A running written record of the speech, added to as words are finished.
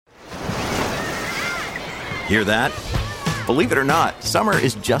Hear that? Believe it or not, summer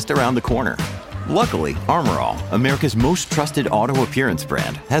is just around the corner. Luckily, Armor All, America's most trusted auto appearance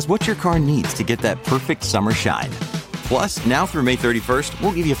brand, has what your car needs to get that perfect summer shine. Plus, now through May 31st,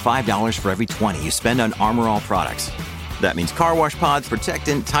 we'll give you $5 for every $20 you spend on Armor All products. That means car wash pods,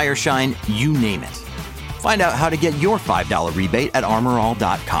 protectant, tire shine, you name it. Find out how to get your $5 rebate at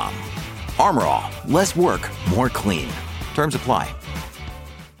armorall.com. Armor All, less work, more clean. Terms apply.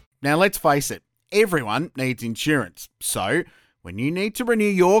 Now, let's face it, everyone needs insurance. So, when you need to renew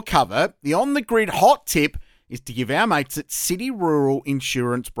your cover, the on-the-grid hot tip is to give our mates at City Rural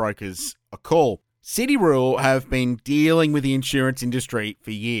Insurance Brokers a call. City Rural have been dealing with the insurance industry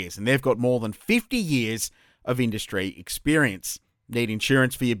for years, and they've got more than 50 years of industry experience. Need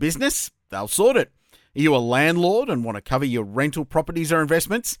insurance for your business? They'll sort it. Are you a landlord and want to cover your rental properties or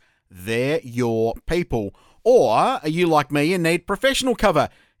investments? They're your people. Or are you like me and need professional cover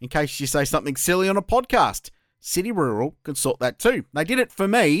in case you say something silly on a podcast? City Rural can sort that too. They did it for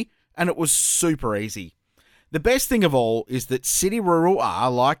me, and it was super easy. The best thing of all is that City Rural are,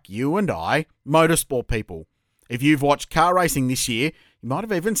 like you and I, motorsport people. If you've watched car racing this year, you might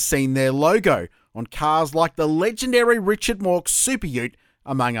have even seen their logo on cars like the legendary Richard Mork Super Ute,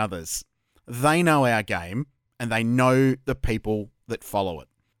 among others. They know our game, and they know the people that follow it.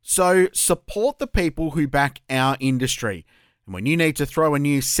 So support the people who back our industry. And when you need to throw a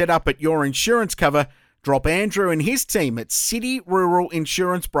new setup at your insurance cover, drop Andrew and his team at City Rural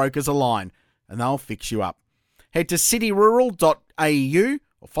Insurance Brokers a line, and they'll fix you up. Head to cityrural.au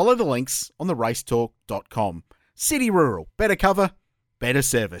or follow the links on the racetalk.com. City Rural, better cover, better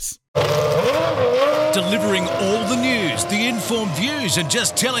service. Delivering all the news, the informed views, and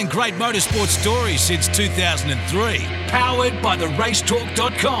just telling great motorsport stories since 2003. Powered by the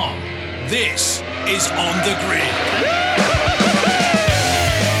racetalk.com. This is On the Grid.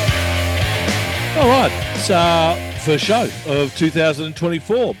 All right, it's first show of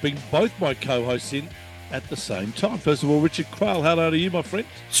 2024. Bring both my co-hosts in at the same time. First of all, Richard Craill, hello to you, my friend.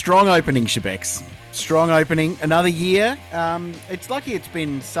 Strong opening, Shebex. Strong opening. Another year. It's lucky it's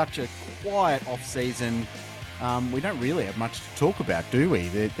been such a quiet off-season. We don't really have much to talk about, do we?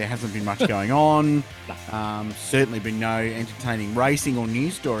 There hasn't been much going on. Certainly been no entertaining racing or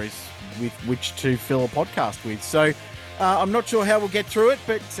news stories with which to fill a podcast with. So I'm not sure how we'll get through it,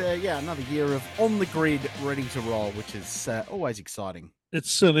 but another year of On the Grid ready to roll, which is always exciting. It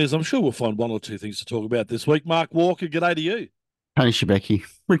certainly is. I'm sure we'll find one or two things to talk about this week. Mark Walker, g'day to you. Tony Shebeki.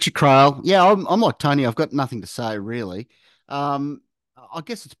 Richard Craill. Yeah, I'm like Tony. I've got nothing to say, really. I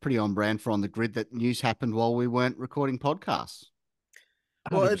guess it's pretty on brand for On the Grid that news happened while we weren't recording podcasts.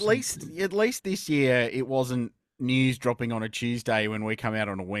 Well, at least this year it wasn't news dropping on a Tuesday when we come out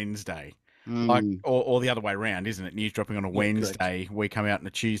on a Wednesday. Like, or the other way around, isn't it? News dropping on a Wednesday, we come out on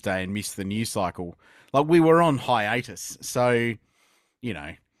a Tuesday and miss the news cycle. Like, we were on hiatus, so you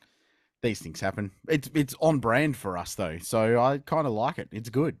know these things happen. It's on brand for us though, so I kind of like it. It's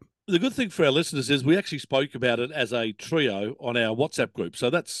good. The good thing for our listeners is we actually spoke about it as a trio on our WhatsApp group, so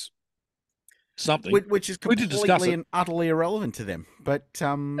that's something. Which is completely and utterly irrelevant to them. But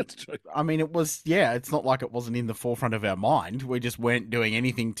that's true. I mean, it was, it's not like it wasn't in the forefront of our mind. We just weren't doing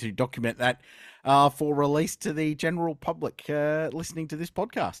anything to document that for release to the general public listening to this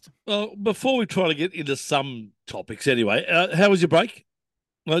podcast. Well, before we try to get into some topics anyway, how was your break?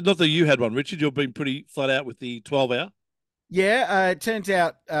 Well, not that you had one, Richard. You've been pretty flat out with the 12-hour. Yeah, it turns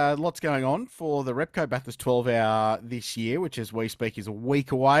out lots going on for the Repco Bathurst 12-hour this year, which as we speak is a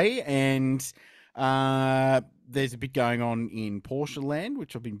week away. And there's a bit going on in Porsche land,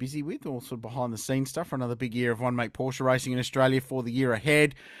 which I've been busy with, all sort of behind-the-scenes stuff for another big year of one-make Porsche racing in Australia for the year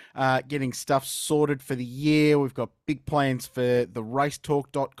ahead. Getting stuff sorted for the year. We've got big plans for the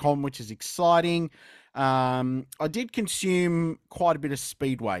racetalk.com, which is exciting. I did consume quite a bit of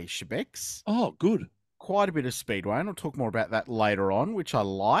Speedway, Shebex. Oh, good. Quite a bit of Speedway, and I'll talk more about that later on, which I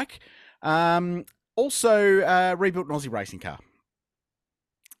like. Also, rebuilt an Aussie racing car.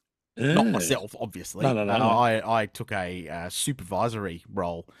 Not myself, obviously. No. I took a supervisory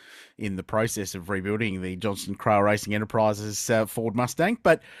role in the process of rebuilding the Johnston Craill Racing Enterprises Ford Mustang,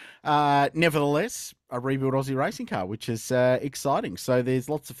 but nevertheless, a rebuilt Aussie racing car, which is exciting. So there's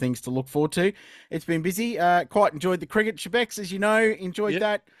lots of things to look forward to. It's been busy. Quite enjoyed the cricket, Shebex, as you know. Enjoyed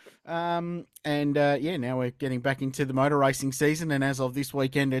that. Now we're getting back into the motor racing season, and as of this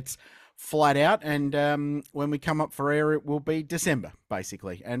weekend, it's flat out. And when we come up for air, it will be December,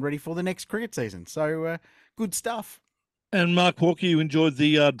 basically, and ready for the next cricket season. So good stuff. And Mark Walker, you enjoyed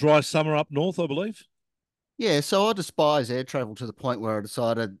the dry summer up north, I believe? Yeah, so I despise air travel to the point where I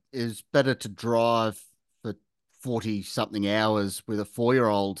decided it's better to drive for 40-something hours with a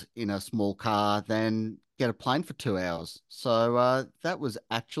 4-year-old in a small car than get a plane for 2 hours. So that was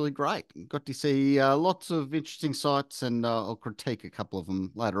actually great. Got to see lots of interesting sights, and I'll critique a couple of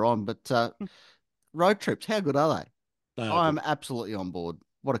them later on. But road trips, how good are they? I'm absolutely on board.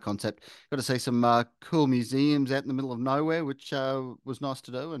 What a concept. Got to see some cool museums out in the middle of nowhere, which was nice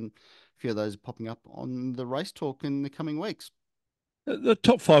to do. And a few of those are popping up on the Race Talk in the coming weeks. The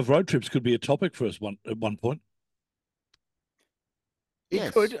top 5 road trips could be a topic for us at one point.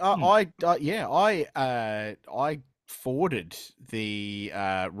 It could. I forwarded the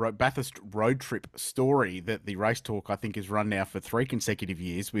Bathurst road trip story that the Race Talk, I think, has run now for 3 consecutive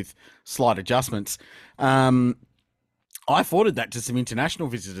years with slight adjustments. I forwarded that to some international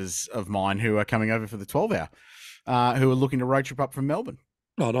visitors of mine who are coming over for the 12-hour, who are looking to road trip up from Melbourne.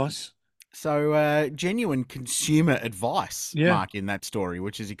 Oh, nice. So genuine consumer advice, Mark, in that story,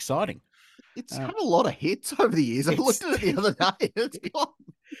 which is exciting. It's had a lot of hits over the years. I looked at it the other day.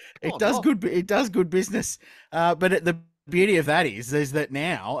 It does good business. But the beauty of that is that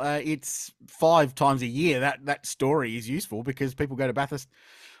now it's 5 times a year that story is useful because people go to Bathurst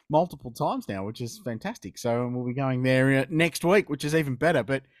multiple times now, which is fantastic. So we'll be going there next week, which is even better.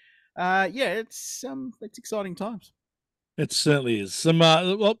 But it's exciting times. It certainly is.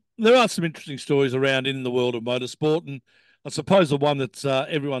 There are some interesting stories around in the world of motorsport, and I suppose the one that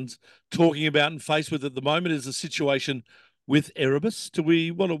everyone's talking about and faced with at the moment is the situation with Erebus. Do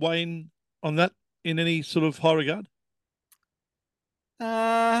we want to weigh in on that in any sort of high regard?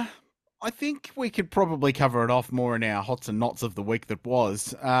 I think we could probably cover it off more in our hots and knots of the week that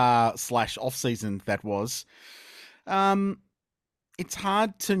was, / off season that was. It's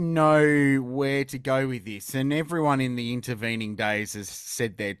hard to know where to go with this, and everyone in the intervening days has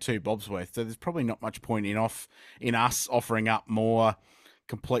said their 2 bobs worth, so there's probably not much point in us offering up more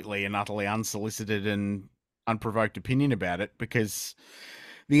completely and utterly unsolicited and unprovoked opinion about it, because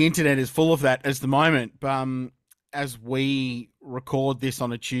the internet is full of that at the moment. As we record this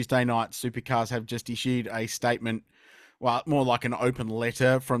on a Tuesday night, Supercars have just issued a statement, well, more like an open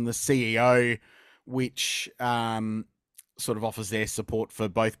letter from the CEO, which sort of offers their support for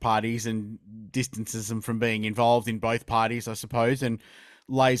both parties and distances them from being involved in both parties, I suppose, and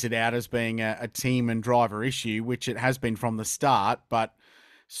lays it out as being a team and driver issue, which it has been from the start, but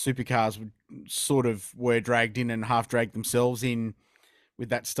Supercars sort of were dragged in and half dragged themselves in with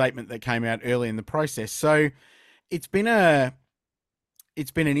that statement that came out early in the process. So it's been an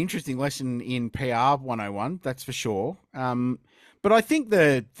interesting lesson in PR 101, that's for sure. But I think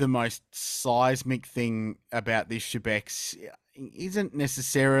the most seismic thing about this Shebex isn't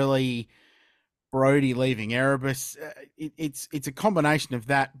necessarily Brodie leaving Erebus. It's a combination of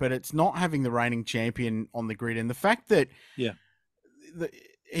that, but it's not having the reigning champion on the grid, and the fact that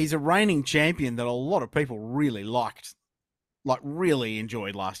he's a reigning champion that a lot of people really liked, like really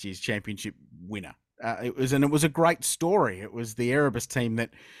enjoyed last year's championship winner. It was a great story. It was the Erebus team that.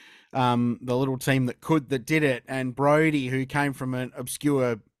 The little team that did it, and Brodie, who came from an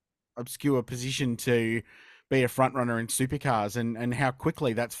obscure position to be a front runner in Supercars, and how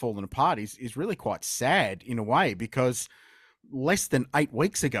quickly that's fallen apart is really quite sad in a way, because less than 8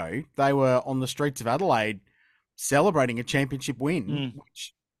 weeks ago they were on the streets of Adelaide celebrating a championship win,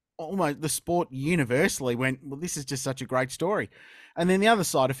 which almost the sport universally went, well, this is just such a great story. And then the other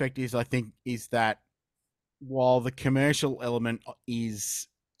side effect is that while the commercial element is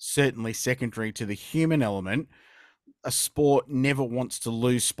certainly secondary to the human element, a sport never wants to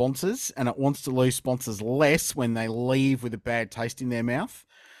lose sponsors, and it wants to lose sponsors less when they leave with a bad taste in their mouth.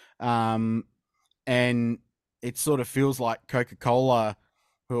 And it sort of feels like Coca-Cola,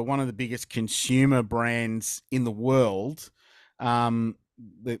 who are one of the biggest consumer brands in the world,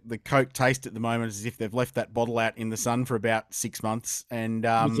 the Coke taste at the moment is as if they've left that bottle out in the sun for about 6 months, and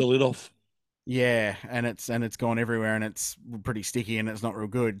with the lid off. Yeah, and it's gone everywhere, and it's pretty sticky, and it's not real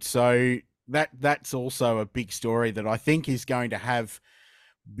good. So that's also a big story that I think is going to have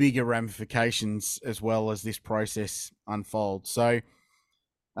bigger ramifications as well as this process unfolds. So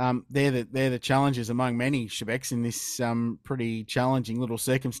they're the challenges among many, Shebex, in this pretty challenging little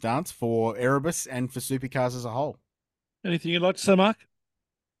circumstance for Erebus and for Supercars as a whole. Anything you'd like to say, Mark?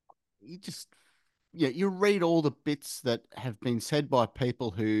 You read all the bits that have been said by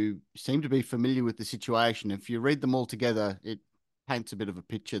people who seem to be familiar with the situation. If you read them all together, it paints a bit of a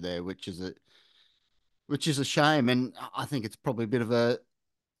picture there, which is a shame. And I think it's probably a bit of a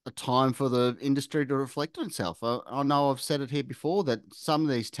time for the industry to reflect on itself. I know I've said it here before that some of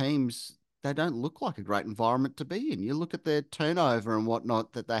these teams, they don't look like a great environment to be in. You look at their turnover and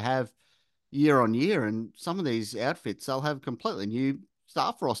whatnot that they have year on year, and some of these outfits, they'll have completely new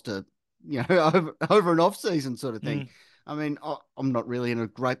staff roster, over an off season sort of thing. I mean, I'm not really in a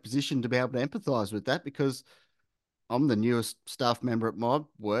great position to be able to empathise with that because I'm the newest staff member at my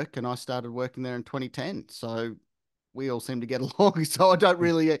work and I started working there in 2010. So we all seem to get along. So I don't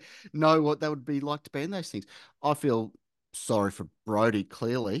really know what that would be like to be in those things. I feel sorry for Brodie,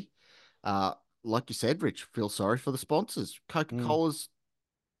 clearly. Like you said, Rich, feel sorry for the sponsors. Coca-Cola's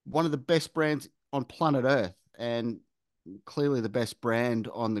one of the best brands on planet Earth and clearly the best brand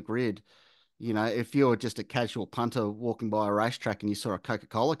on the grid. You know, if you're just a casual punter walking by a racetrack and you saw a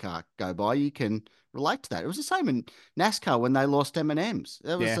Coca-Cola car go by, you can relate to that. It was the same in NASCAR when they lost M&Ms.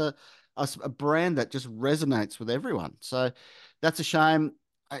 There was a brand that just resonates with everyone. So that's a shame.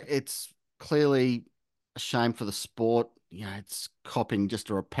 It's clearly a shame for the sport. You know, it's copping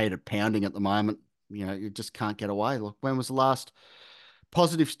just a repeated pounding at the moment. You know, you just can't get away. Look, when was the last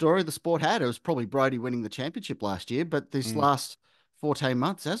positive story the sport had? It was probably Brodie winning the championship last year, but this last 14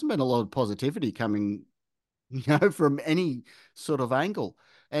 months, there hasn't been a lot of positivity coming, you know, from any sort of angle.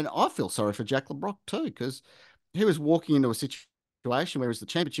 And I feel sorry for Jack Le Brocq too, because he was walking into a situation where he was the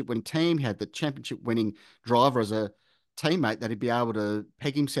championship winning team, he had the championship winning driver as a teammate that he'd be able to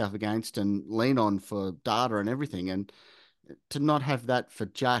peg himself against and lean on for data and everything. And to not have that for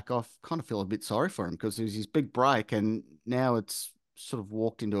Jack, I kind of feel a bit sorry for him because it was his big break and now it's sort of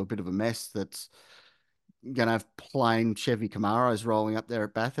walked into a bit of a mess that's going to have plain Chevy Camaros rolling up there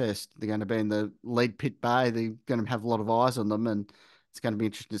at Bathurst. They're going to be in the lead pit bay. They're going to have a lot of eyes on them, and it's going to be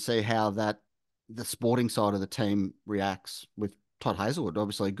interesting to see how the sporting side of the team reacts with Todd Hazelwood.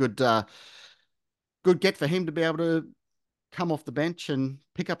 Obviously, good get for him to be able to come off the bench and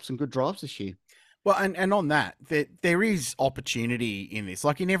pick up some good drives this year. Well, and on that, there is opportunity in this.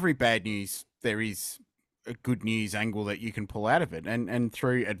 Like in every bad news, there is a good news angle that you can pull out of it, and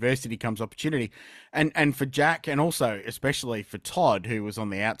through adversity comes opportunity, and for Jack, and also especially for Todd, who was on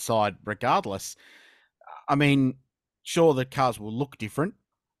the outside regardless. I mean, sure, the cars will look different.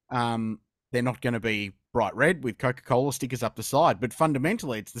 They're not going to be bright red with Coca-Cola stickers up the side, but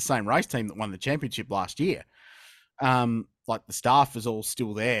fundamentally, it's the same race team that won the championship last year. Like the staff is all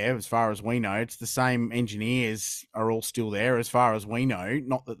still there as far as we know. It's the same engineers are all still there as far as we know.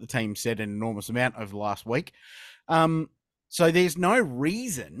 Not that the team said an enormous amount over the last week. So there's no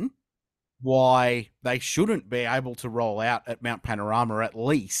reason why they shouldn't be able to roll out at Mount Panorama at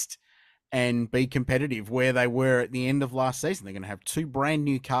least and be competitive where they were at the end of last season. They're going to have 2 brand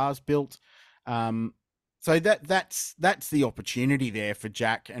new cars built. So that's the opportunity there for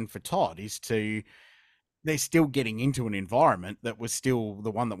Jack and for Todd is to... They're still getting into an environment that was still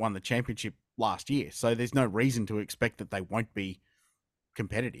the one that won the championship last year. So there's no reason to expect that they won't be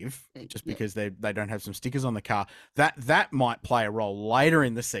competitive just because they don't have some stickers on the car. That might play a role later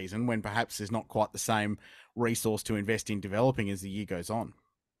in the season when perhaps there's not quite the same resource to invest in developing as the year goes on.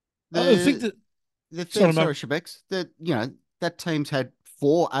 I think that sorry, Shebex, that you know that team's had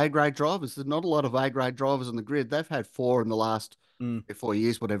 4 A-grade drivers. There's not a lot of A-grade drivers on the grid. They've had 4 in the last 4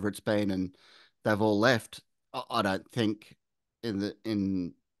 years, whatever it's been, and they've all left. I don't think,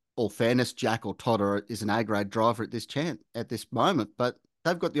 in all fairness, Jack or Todd is an A-grade driver at this moment, but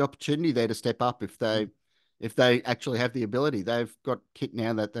they've got the opportunity there to step up if they actually have the ability. They've got kit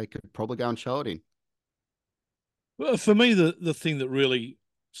now that they could probably go and show it in. Well, for me, the thing that really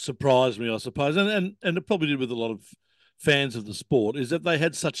surprised me, I suppose, and it probably did with a lot of fans of the sport, is that they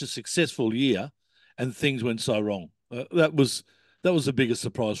had such a successful year and things went so wrong. That was the biggest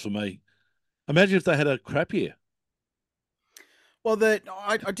surprise for me. Imagine if they had a crap year. Well,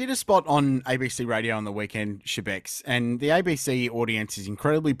 I did a spot on ABC Radio on the weekend, Shebex, and the ABC audience is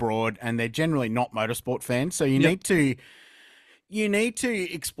incredibly broad, and they're generally not motorsport fans. So you need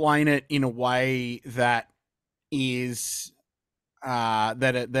to explain it in a way that is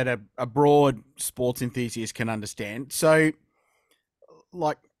that a broad sports enthusiast can understand. So,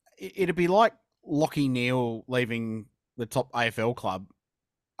 like, it'd be like Lachie Neale leaving the top AFL club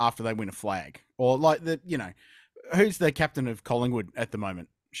after they win a flag, or like who's the captain of Collingwood at the moment?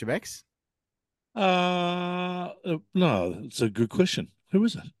 Shebex? No, it's a good question. Who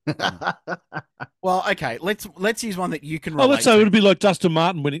is it? Well, okay, let's use one that you can. Let's say it would be like Dustin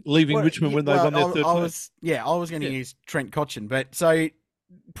Martin leaving Richmond when they won their third place. I was going to use Trent Cotchin, but so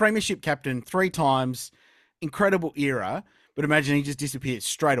premiership captain 3 times, incredible era. But imagine he just disappears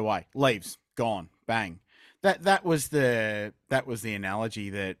straight away, leaves, gone, bang. That was the analogy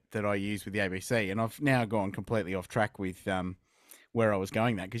that I used with the ABC, and I've now gone completely off track with where I was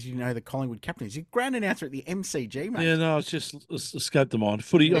going that because the Collingwood captain is a ground announcer at the MCG, mate. Yeah, no, it's just escaped the mind.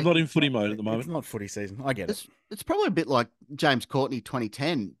 Footy, I'm not in footy mode at the moment. It's not footy season. I get it. It's probably a bit like James Courtney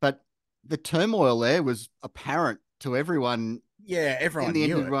 2010, but the turmoil there was apparent to everyone. Yeah, everyone in the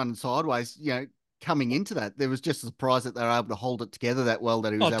knew end it. Run sideways. You know, coming into that, there was just a surprise that they were able to hold it together that well,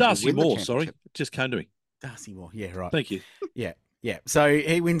 that he was able Darcy to win Moore, the sorry. championship. It just came to me. Darcy Moore, yeah, right. Thank you. Yeah. So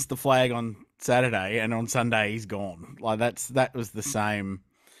he wins the flag on Saturday, and on Sunday he's gone. Like that was the same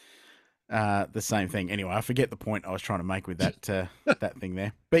thing. Anyway, I forget the point I was trying to make with that that thing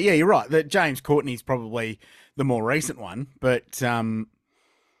there. But yeah, you're right. That James Courtney's probably the more recent one, but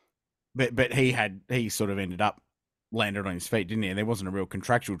he sort of ended up landed on his feet, didn't he? And there wasn't a real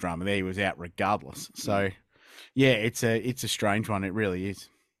contractual drama there. He was out regardless. So yeah, it's a strange one. It really is.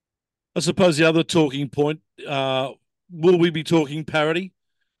 I suppose the other talking point, will we be talking parity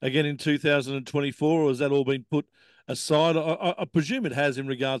again in 2024, or has that all been put aside? I presume it has in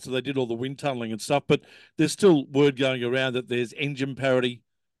regards to they did all the wind tunnelling and stuff, but there's still word going around that there's engine parity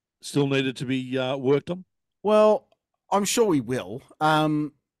still needed to be worked on. Well, I'm sure we will,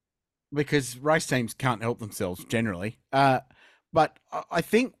 because race teams can't help themselves generally. But I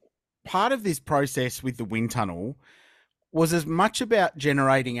think part of this process with the wind tunnel was as much about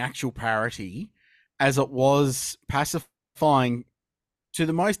generating actual parity as it was pacifying, to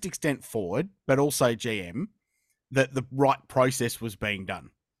the most extent, Ford, but also GM, that the right process was being done.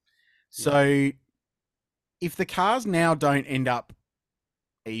 So if the cars now don't end up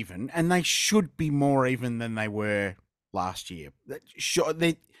even, and they should be more even than they were last year,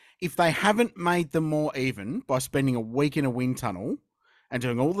 if they haven't made them more even by spending a week in a wind tunnel and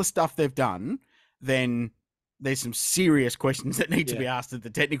doing all the stuff they've done, then there's some serious questions that need to be asked of the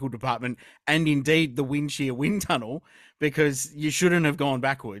technical department and indeed the wind shear wind tunnel, because you shouldn't have gone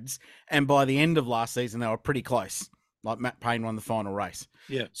backwards. And by the end of last season, they were pretty close. Like Matt Payne won the final race.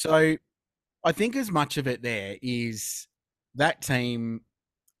 Yeah. So I think as much of it there is that team,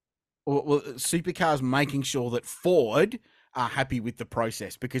 Supercars, making sure that Ford are happy with the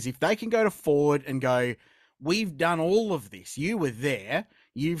process, because if they can go to Ford and go, we've done all of this, you were there,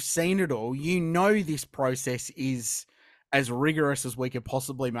 you've seen it all, you know this process is as rigorous as we could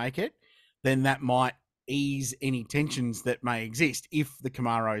possibly make it, then that might ease any tensions that may exist if the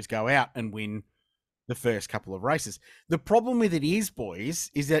Camaros go out and win the first couple of races. The problem with it is,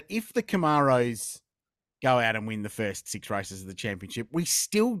 boys, is that if the Camaros go out and win the first 6 races of the championship, we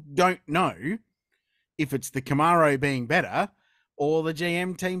still don't know if it's the Camaro being better or the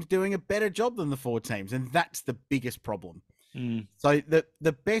GM team's doing a better job than the Ford teams. And that's the biggest problem. So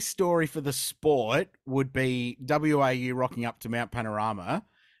the best story for the sport would be WAU rocking up to Mount Panorama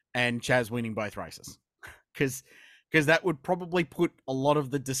and Chaz winning both races. Because that would probably put a lot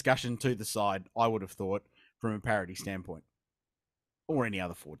of the discussion to the side, I would have thought, from a parity standpoint. Or any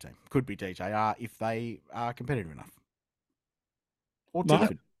other Ford team. Could be DJR if they are competitive enough. Or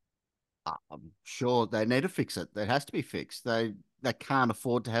Tilford. I'm sure they need to fix it. That has to be fixed. They can't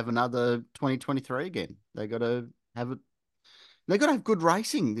afford to have another 2023 again. They got to have it. They got to have good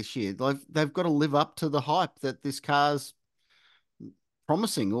racing this year. They've got to live up to the hype that this car's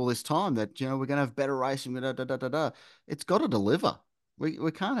promising all this time. That we're going to have better racing. It's got to deliver.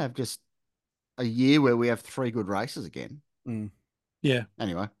 We can't have just a year where we have 3 good races again. Yeah.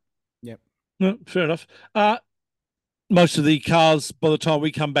 Anyway. Yep. No, fair enough. Most of the cars, by the time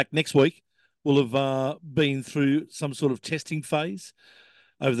we come back next week, will have been through some sort of testing phase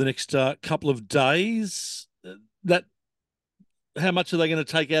over the next couple of days. How much are they going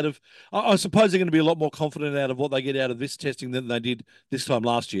to take out of? I suppose they're going to be a lot more confident out of what they get out of this testing than they did this time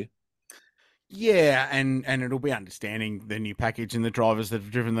last year. Yeah, and it'll be understanding the new package, and the drivers that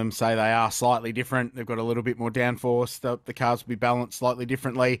have driven them say they are slightly different. They've got a little bit more downforce. The cars will be balanced slightly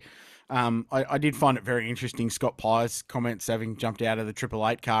differently. I did find it very interesting, Scott Pye's comments, having jumped out of the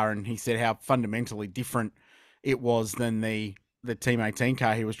 888 car, and he said how fundamentally different it was than the Team 18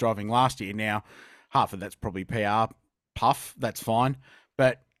 car he was driving last year. Now, half of that's probably PR puff. That's fine.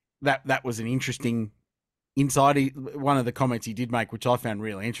 But that was an interesting insight. One of the comments he did make, which I found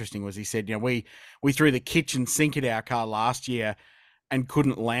really interesting, was he said, we threw the kitchen sink at our car last year and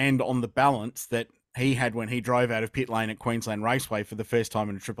couldn't land on the balance that he had when he drove out of pit lane at Queensland Raceway for the first time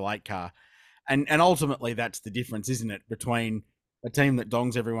in a 888 car. And ultimately that's the difference, isn't it, between a team that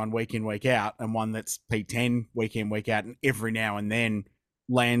dongs everyone week in, week out, and one that's P10 week in, week out, and every now and then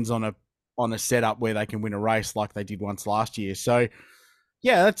lands on a setup where they can win a race like they did once last year. So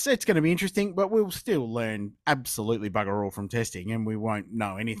yeah, it's going to be interesting, but we'll still learn absolutely bugger all from testing, and we won't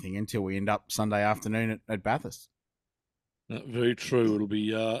know anything until we end up Sunday afternoon at Bathurst. Very true. It'll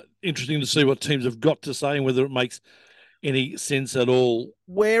be interesting to see what teams have got to say and whether it makes any sense at all.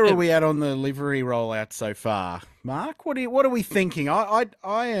 Where are we at on the livery rollout so far, Mark? What are we thinking? I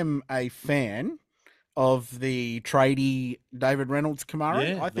am a fan of the tradie David Reynolds Camaro.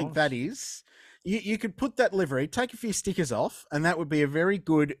 Yeah, I think nice. that is. You could put that livery, take a few stickers off, and that would be a very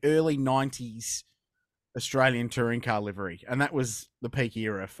good early 90s Australian touring car livery, and that was the peak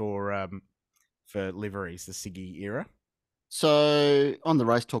era for liveries, the Siggy era. So on the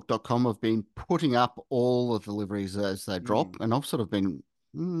racetalk.com, I've been putting up all of the liveries as they drop, and I've sort of been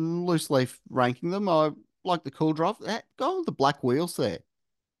loose leaf ranking them. I like the Cool Drive. Go with the black wheels there.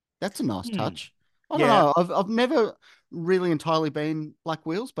 That's a nice touch. I don't know. I've never really entirely been black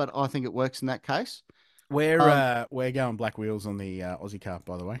wheels, but I think it works in that case. We're going black wheels on the Aussie car,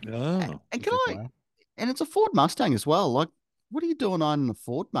 by the way. Oh. And it's a Ford Mustang as well. Like, what are you doing owning a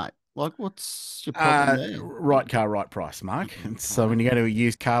Ford, mate? Like, what's your problem there? Right car, right price, Mark. So when you go to a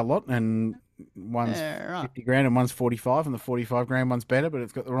used car lot and one's 50 grand and one's 45 and the 45 grand one's better, but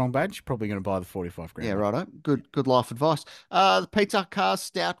it's got the wrong badge, you're probably going to buy the 45 grand. Yeah, righto. Good life advice. The Pizza Hut car,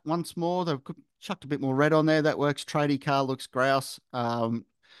 stout once more. They've chucked a bit more red on there. That works. Tradie car looks grouse.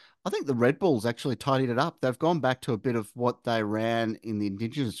 I think the Red Bulls actually tidied it up. They've gone back to a bit of what they ran in the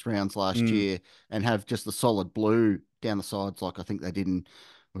Indigenous rounds last year and have just the solid blue down the sides, like I think they did in,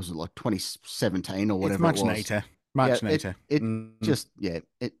 was it like 2017 or whatever it was? Neater. Much neater.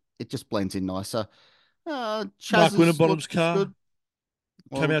 It just blends in nicer. Mark Winterbottom's car good.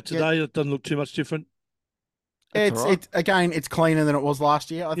 Came out today. It doesn't look too much different. It's cleaner than it was last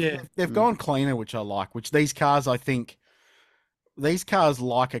year. I think they've gone cleaner, which I like. Which these cars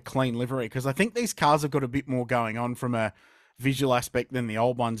like a clean livery, because I think these cars have got a bit more going on from a visual aspect than the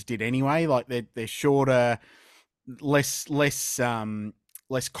old ones did anyway. Like they're shorter, less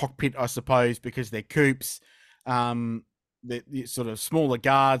cockpit, I suppose, because they're coupes. The sort of smaller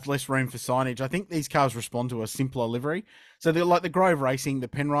guards, less room for signage. I think these cars respond to a simpler livery. So they're like the Grove Racing, the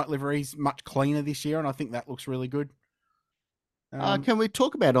Penrite liveries, much cleaner this year, and I think that looks really good. Can we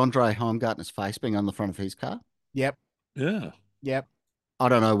talk about Andre Heimgartner's face being on the front of his car? Yep. Yeah. Yep. I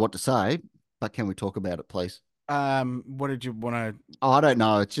don't know what to say, but can we talk about it, please? What did you want to? I don't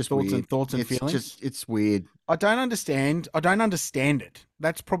know. It's just weird. Thoughts and feelings. It's weird. I don't understand it.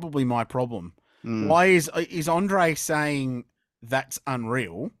 That's probably my problem. Why is Andre saying that's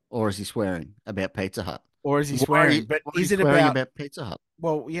unreal? Or is he swearing about Pizza Hut? Or is he swearing? But is it about Pizza Hut?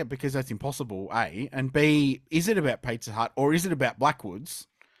 Well, yeah, because that's impossible, A. And B, is it about Pizza Hut or is it about Blackwoods,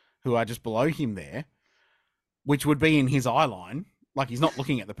 who are just below him there, which would be in his eye line? Like, he's not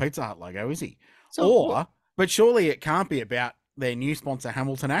looking at the Pizza Hut logo, is he? But surely it can't be about their new sponsor,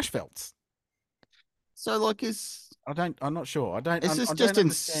 Hamilton Ashvelts. So, like, I'm not sure. Is this just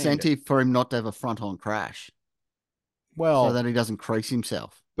incentive for him not to have a front-on crash? Well, so that he doesn't crease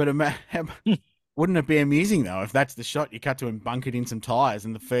himself. But wouldn't it be amusing, though, if that's the shot, you cut to him bunkered in some tyres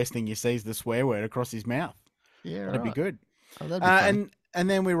and the first thing you see is the swear word across his mouth? Yeah, that'd be good. Oh, that'd be funny. And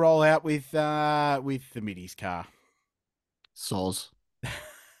then we roll out with the Middies car. Soz.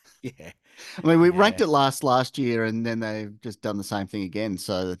 Yeah. I mean, we ranked it last year, and then they've just done the same thing again,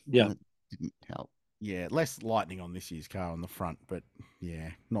 so that didn't help. Yeah, less lightning on this year's car on the front, but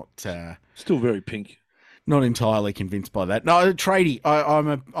yeah, not still very pink. Not entirely convinced by that. No, Tradie,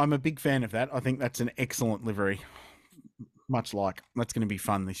 I'm a big fan of that. I think that's an excellent livery. Much like that's going to be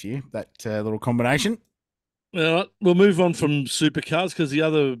fun this year. That little combination. Well, we'll move on from supercars because the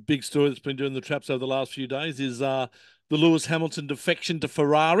other big story that's been doing the traps over the last few days is the Lewis Hamilton defection to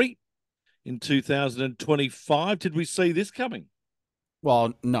Ferrari in 2025. Did we see this coming?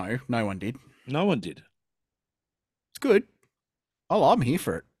 Well, no one did. No one did. It's good. Oh, I'm here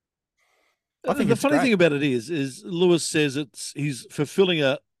for it. I think the funny thing about it is Lewis says he's fulfilling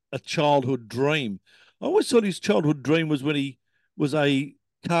a childhood dream. I always thought his childhood dream was when he was a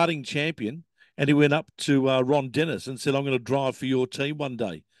karting champion and he went up to Ron Dennis and said, "I'm going to drive for your team one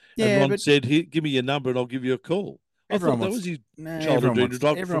day." Yeah, and Ron said, "Give me your number and I'll give you a call." I thought that was his childhood dream to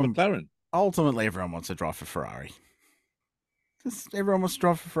drive for McLaren. Ultimately, everyone wants to drive for Ferrari. Everyone wants to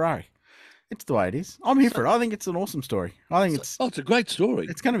drive for Ferrari. It's the way it is. I'm here for it. I think it's an awesome story. I think it's a great story.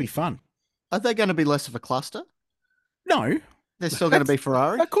 It's going to be fun. Are they going to be less of a cluster? No. They're still going to be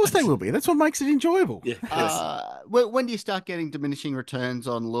Ferrari? Of course they will be. That's what makes it enjoyable. Yeah. When do you start getting diminishing returns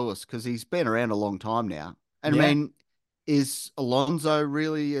on Lewis? Because he's been around a long time now. And I mean, is Alonso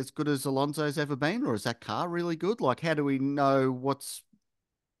really as good as Alonso's ever been? Or is that car really good? Like, how do we know what's...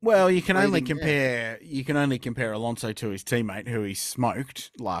 Well, you can only compare Alonso to his teammate who he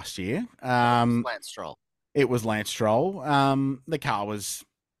smoked last year. Lance Stroll. It was Lance Stroll. The car was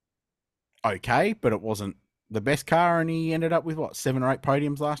okay, but it wasn't the best car, and he ended up with 7 or 8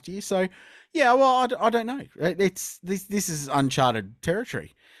 podiums last year. So, yeah, well, I don't know. This is uncharted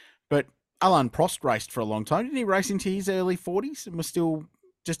territory. But Alain Prost raced for a long time. Didn't he race into his early 40s and was still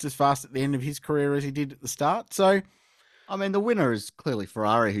just as fast at the end of his career as he did at the start? So, I mean, the winner is clearly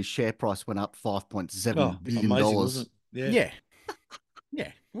Ferrari, whose share price went up $5.7 billion. Amazing, wasn't it?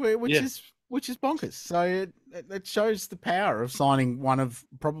 Yeah. Which is which is bonkers. So it shows the power of signing one of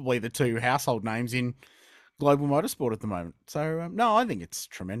probably the two household names in global motorsport at the moment. So, no, I think it's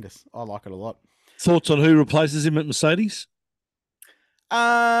tremendous. I like it a lot. Thoughts on who replaces him at Mercedes?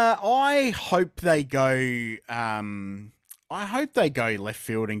 I hope they go. I hope they go left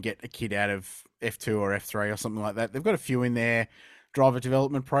field and get a kid out of F2 or F3 or something like that. They've got a few in their driver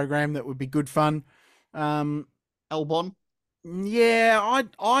development program that would be good fun. Albon. Yeah,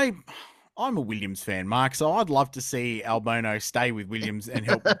 I'm a Williams fan, Mark, so I'd love to see Albon stay with Williams and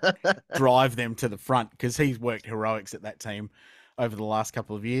help drive them to the front because he's worked heroics at that team over the last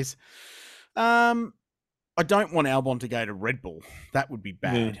couple of years. I don't want Albon to go to Red Bull. That would be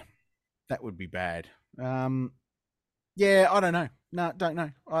bad. Yeah. That would be bad. Yeah, I don't know. No, don't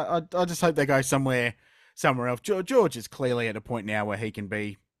know. I just hope they go somewhere else. George is clearly at a point now where he can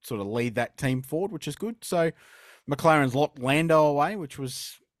be sort of lead that team forward, which is good. So McLaren's locked Lando away, which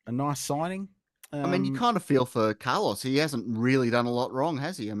was a nice signing. I mean, you kind of feel for Carlos. He hasn't really done a lot wrong,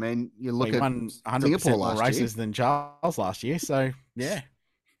 has he? I mean, you look at won 100% more races than Charles last year. So, yeah.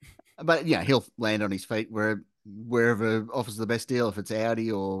 But, yeah, he'll land on his feet wherever offers the best deal, if it's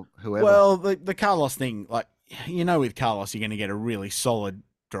Audi or whoever. Well, the Carlos thing, like, with Carlos, you're going to get a really solid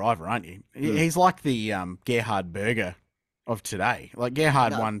driver, aren't you? He's like the Gerhard Berger of today. Like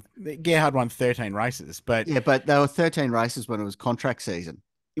Gerhard won 13 races, but yeah, but there were 13 races when it was contract season.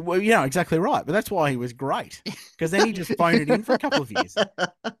 Well, exactly right. But that's why he was great, because then he just phoned it in for a couple of years.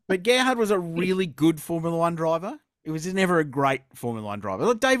 But Gerhard was a really good Formula One driver. It was never a great Formula One driver.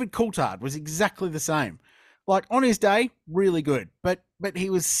 Like David Coulthard was exactly the same. Like on his day, really good, but he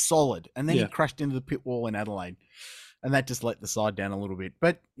was solid, and then he crashed into the pit wall in Adelaide, and that just let the side down a little bit.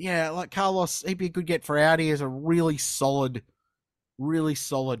 But yeah, like Carlos, he'd be a good get for Audi as a really solid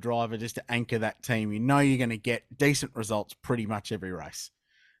driver just to anchor that team. You're going to get decent results pretty much every race.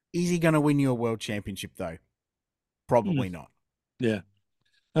 Is he going to win you a world championship though? Probably not. Yeah.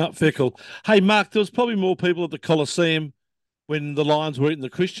 Fair call. Hey, Mark, there was probably more people at the Coliseum when the Lions were eating the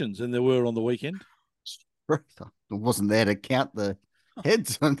Christians than there were on the weekend. I wasn't there to count the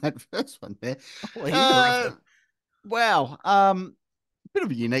heads on that first one there. Wow. Bit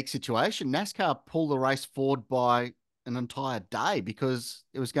of a unique situation. NASCAR pulled the race forward by an entire day because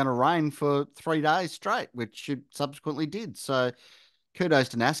it was going to rain for 3 days straight, which it subsequently did. So kudos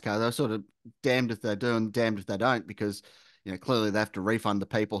to NASCAR. They're sort of damned if they do and damned if they don't, because clearly they have to refund the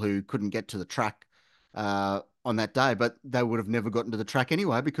people who couldn't get to the track on that day, but they would have never gotten to the track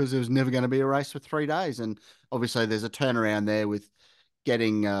anyway because there was never going to be a race for 3 days. And obviously there's a turnaround there with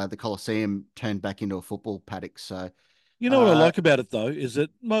getting the Coliseum turned back into a football paddock. So, what I like about it though is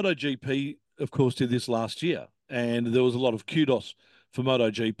that MotoGP, of course, did this last year, and there was a lot of kudos for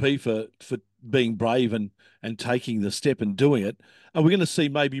MotoGP for being brave and taking the step and doing it. Are we going to see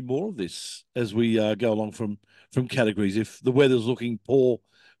maybe more of this as we go along from categories? If the weather's looking poor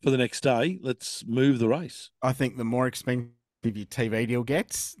for the next day, let's move the race. I think the more expensive your TV deal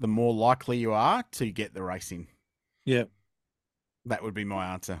gets, the more likely you are to get the race in. Yeah. That would be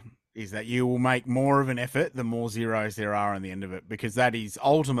my answer, is that you will make more of an effort the more zeros there are on the end of it, because that is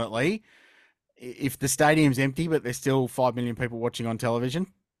ultimately, if the stadium's empty but there's still 5 million people watching on television,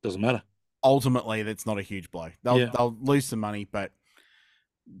 doesn't matter. Ultimately, that's not a huge blow. They'll lose some money, but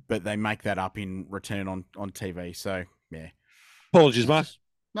they make that up in return on TV. So, yeah. Apologies, Mark.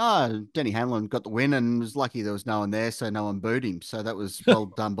 No, Denny Hamlin got the win and was lucky there was no one there, so no one booed him. So that was well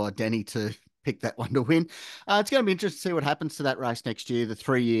done by Denny to pick that one to win. It's going to be interesting to see what happens to that race next year. The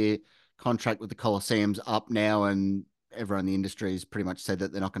 3-year contract with the Coliseum's up now, and everyone in the industry has pretty much said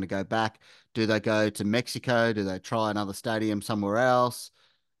that they're not going to go back. Do they go to Mexico? Do they try another stadium somewhere else?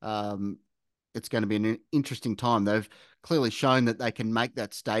 It's going to be an interesting time. They've clearly shown that they can make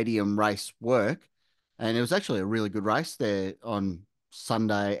that stadium race work. And it was actually a really good race there on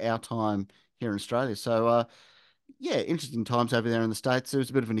Sunday, our time here in Australia. So, interesting times over there in the States. It was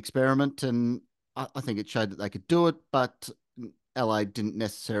a bit of an experiment, and I think it showed that they could do it, but LA didn't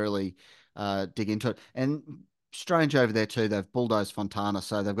necessarily dig into it. And strange over there too, they've bulldozed Fontana,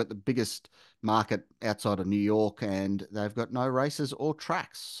 so they've got the biggest market outside of New York, and they've got no races or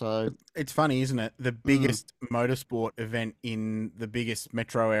tracks. So it's funny, isn't it? The biggest motorsport event in the biggest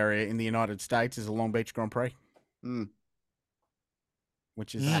metro area in the United States is a Long Beach Grand Prix,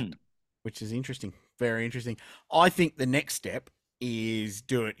 which is interesting, very interesting. I think the next step is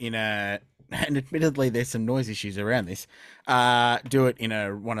do it in and admittedly there's some noise issues around this, do it in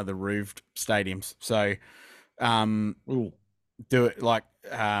one of the roofed stadiums. So do it like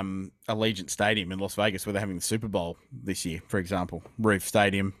Allegiant Stadium in Las Vegas, where they're having the Super Bowl this year, for example. Roof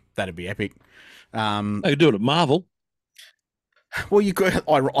stadium, that'd be epic. They could do it at Marvel. Well, you could,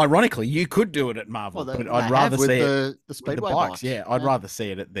 ironically, you could do it at Marvel, Well, but they I'd have rather with see it the with speedway the bikes. bikes. Yeah, I'd rather see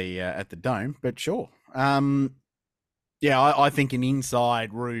it at the Dome, but sure. Yeah, I think an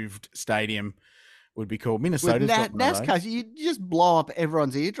inside roofed stadium would be cool. With Minnesota's got one of NASCAR, those. you just blow up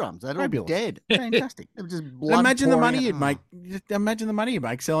everyone's eardrums. They'd all be Fabulous. dead. Fantastic. It was just And blood imagine the pouring money out. you'd make. Just imagine the money you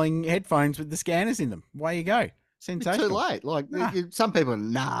make selling headphones with the scanners in them. Away you go. It's too Sensational. late. Like Nah. some people,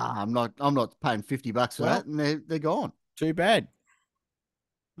 I'm not paying $50 for Well, that, and they're gone. Too bad.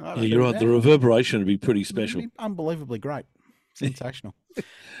 Yeah, you're right. The reverberation would be pretty special. It'd be unbelievably great. Sensational.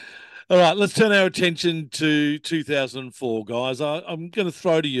 All right, let's turn our attention to 2004, guys. I'm going to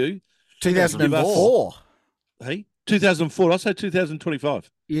throw to you. 2004. Hey, 2004. I say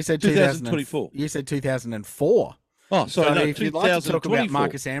 2025. You said 2024. You said 2004. Oh, sorry, So no, if you'd like to talk about 2024.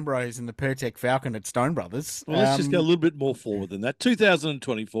 Marcus Ambrose and the Pertec Falcon at Stone Brothers, Well, let's just go a little bit more forward than that.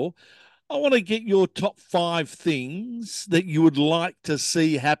 2024. I want to get your top 5 things that you would like to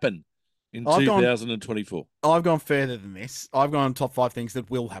see happen in 2024. I've gone further than this. I've gone top 5 things that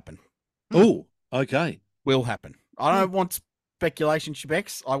will happen. Oh, okay. Will happen. I don't want speculation,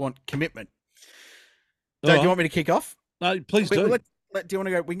 Shebex. I want commitment. So, All do you right. want me to kick off? No, please do. Do you want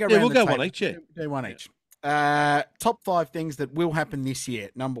to go? We can go Yeah, around we'll the go table. one each, yeah. Do one each. Top 5 things that will happen this year.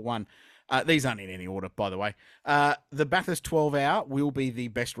 Number 1. These aren't in any order, by the way. The Bathurst 12 Hour will be the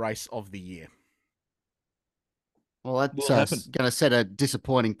best race of the year. Well, that's going to set a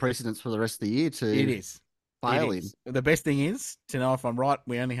disappointing precedence for the rest of the year to It is. fail It him. is. The best thing is to know if I'm right.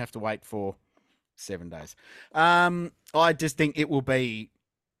 We only have to wait for 7 days. I just think it will be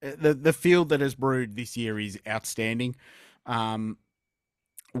the field that has brewed this year is outstanding.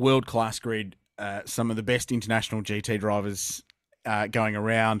 World class grid. Some of the best international GT drivers going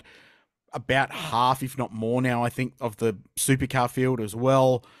around. About half, if not more now, I think, of the supercar field as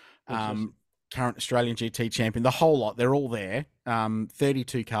well. Current Australian GT champion, the whole lot, they're all there.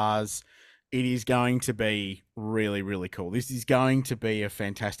 32 cars. It is going to be really, really cool. This is going to be a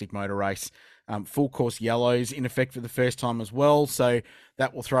fantastic motor race. Full course yellows in effect for the first time as well. So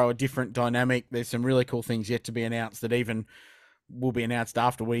that will throw a different dynamic. There's some really cool things yet to be announced that even will be announced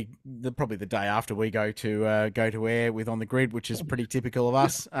after probably the day after we go to air with On the Grid, which is pretty typical of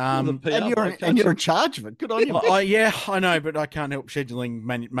us. And you're in charge of it. Good on you. Yeah, I know, but I can't help scheduling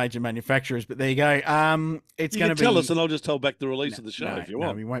major manufacturers. But there you go. It's going to be. Tell us, and I'll just hold back the release of the show if you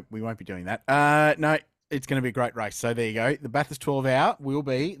want. No, we won't be doing that. No, it's going to be a great race. So there you go. The Bathurst 12 Hour will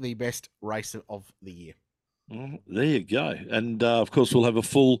be the best race of the year. There you go. And of course, we'll have a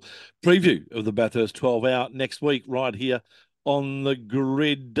full preview of the Bathurst 12 Hour next week right here on the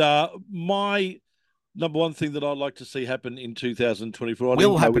Grid. My number one thing that I'd like to see happen in 2024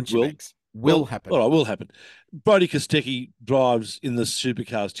 will happen. Will happen. All right, will happen. Brodie Kostecki drives in the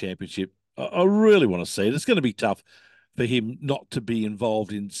Supercars Championship. I really want to see it. It's going to be tough for him not to be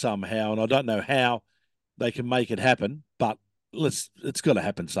involved in somehow, and I don't know how they can make it happen, but it's got to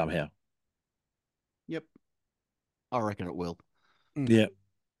happen somehow. Yep, I reckon it will. Yeah.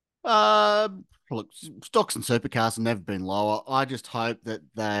 Look, stocks and supercars have never been lower. I just hope that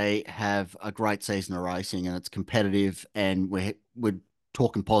they have a great season of racing and it's competitive, and we're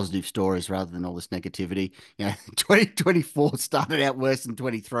talking positive stories rather than all this negativity. 2024 started out worse than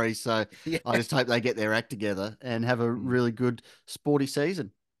 23, so yeah. I just hope they get their act together and have a really good sporty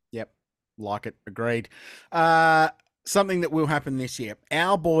season. Yep, like it. Agreed. Something that will happen this year.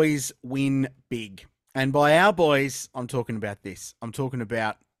 Our boys win big. And by our boys, I'm talking about this. I'm talking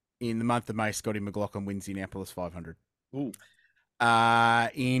about in the month of May, Scotty McLaughlin wins the Indianapolis 500. Ooh.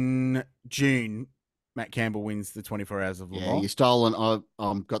 In June, Matt Campbell wins the 24 Hours of Le Mans. Yeah, you stolen.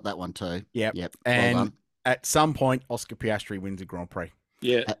 I've got that one too. Yep. And well at some point, Oscar Piastri wins a Grand Prix.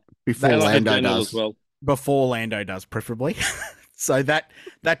 Yeah. Before Lando does. As well. Before Lando does, preferably. So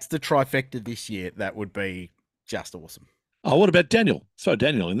that's the trifecta this year. That would be just awesome. Oh, what about Daniel? Throw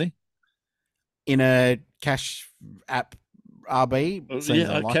Daniel in there. In a Cash App RB?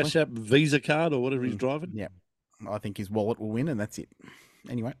 Yeah, a Cash App Visa card or whatever he's driving. Yeah. I think his wallet will win, and that's it.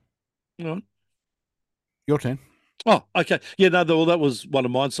 Anyway. All right. Your turn. Oh, okay. Yeah, no, well, that was one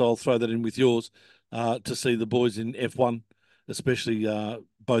of mine, so I'll throw that in with yours to see the boys in F1, especially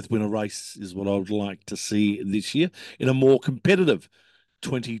both win a race is what I would like to see this year in a more competitive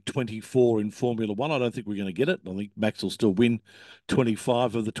 2024 in Formula One. I don't think we're going to get it. I think Max will still win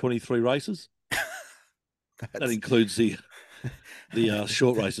 25 of the 23 races. That includes the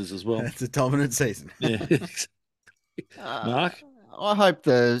short races as well. That's a dominant season. Yeah. Mark? I hope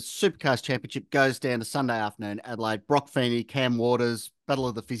the Supercars Championship goes down to Sunday afternoon, Adelaide. Brock Feeney, Cam Waters, battle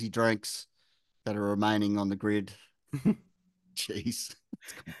of the fizzy drinks that are remaining on the grid. Jeez.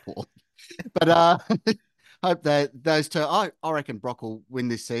 But hope that those two. I reckon Brock will win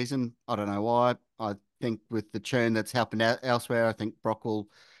this season. I don't know why. I think with the churn that's happened out elsewhere, I think Brock will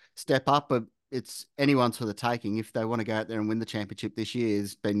step up. But it's anyone's for the taking if they want to go out there and win the championship this year.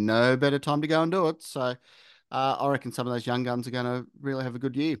 There's been no better time to go and do it. So I reckon some of those young guns are going to really have a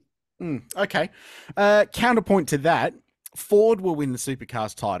good year. Okay. Counterpoint to that, Ford will win the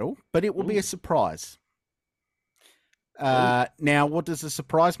Supercars title, but it will be a surprise. Now, what does a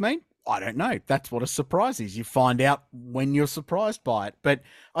surprise mean? I don't know. That's what a surprise is. You find out when you're surprised by it. But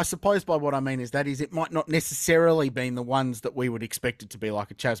I suppose by what I mean is it might not necessarily be the ones that we would expect it to be, like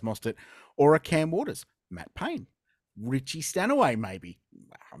a Chaz Mostert or a Cam Waters, Matt Payne, Richie Stanaway, maybe.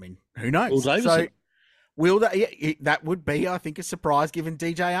 I mean, who knows? So that would be, I think, a surprise given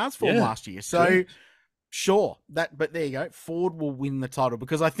DJR's form last year. So sure, but there you go. Ford will win the title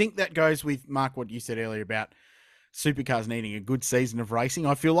because I think that goes with, Mark, what you said earlier about Supercars needing a good season of racing.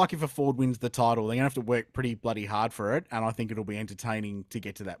 I feel like if a Ford wins the title, they're going to have to work pretty bloody hard for it, and I think it'll be entertaining to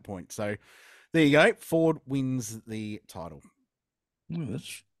get to that point. So there you go. Ford wins the title. Well,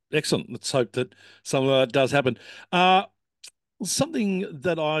 that's excellent. Let's hope that some of that does happen. Something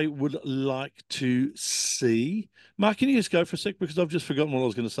that I would like to see. Mark, can you just go for a sec? Because I've just forgotten what I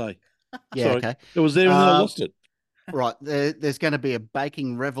was going to say. Yeah, Sorry. okay. It was there and then I lost it. Right, there's going to be a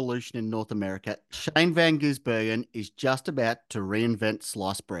baking revolution in North America. Shane Van Gisbergen is just about to reinvent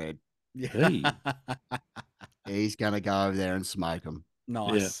sliced bread. Hey. He's going to go over there and smoke them.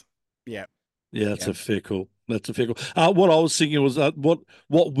 Nice. Yeah. Yeah, that's a fair call. That's a fair call. What I was thinking was what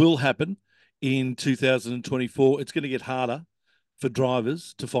will happen in 2024, it's going to get harder for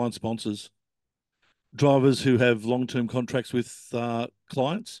drivers to find sponsors. Drivers who have long-term contracts with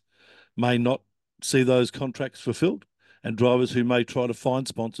clients may not see those contracts fulfilled, and drivers who may try to find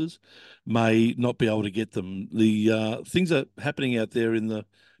sponsors may not be able to get them. The things are happening out there in the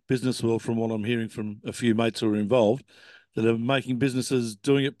business world, from what I'm hearing from a few mates who are involved, that are making businesses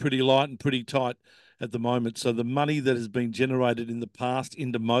doing it pretty light and pretty tight at the moment. So the money that has been generated in the past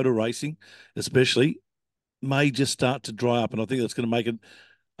into motor racing, especially, may just start to dry up, and I think that's going to make it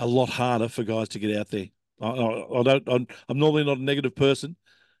a lot harder for guys to get out there. I'm normally not a negative person,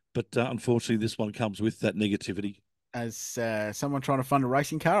 but unfortunately, this one comes with that negativity. As someone trying to fund a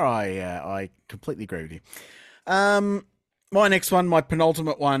racing car, I completely agree with you. My next one, my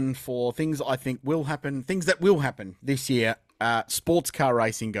penultimate one for things I think will happen, things that will happen this year. Sports car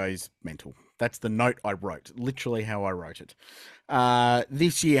racing goes mental. That's the note I wrote, literally how I wrote it.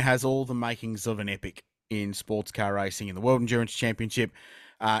 This year has all the makings of an epic in sports car racing. In the World Endurance Championship,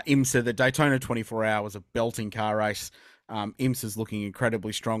 IMSA, the Daytona 24 Hour was a belting car race. IMSA's looking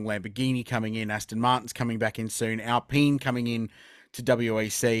incredibly strong. Lamborghini coming in. Aston Martin's coming back in soon. Alpine coming in to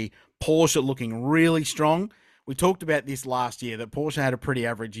WEC. Porsche looking really strong. We talked about this last year, that Porsche had a pretty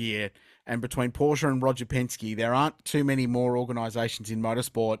average year. And between Porsche and Roger Penske, there aren't too many more organisations in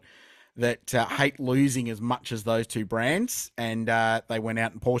motorsport that hate losing as much as those two brands. And they went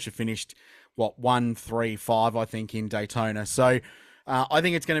out and Porsche finished, 1, 3, 5, I think, in Daytona. So I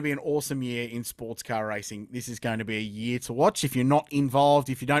think it's going to be an awesome year in sports car racing. This is going to be a year to watch. If you're not involved,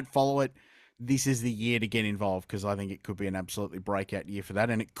 if you don't follow it, this is the year to get involved, because I think it could be an absolutely breakout year for that.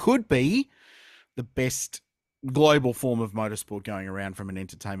 And it could be the best global form of motorsport going around from an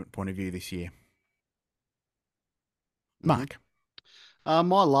entertainment point of view this year. Mark? My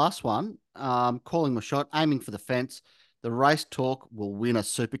last one, calling my shot, aiming for the fence. The Race Talk will win a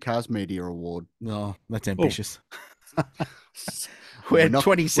Supercars Media Award. No, that's ambitious. We had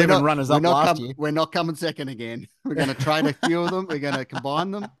 27 runners up last year. We're not coming second again. We're going to trade a few of them. We're going to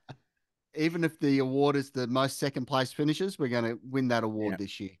combine them. Even if the award is the most second place finishes, we're going to win that award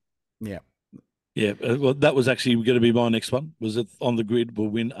this year. Yeah. Yeah. Well, that was actually going to be my next one. Was it On the Grid will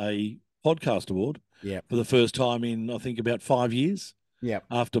win a podcast award for the first time in, I think, about 5 years. Yeah.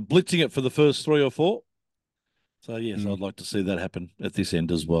 After blitzing it for the first 3 or 4. So, yes, I'd like to see that happen at this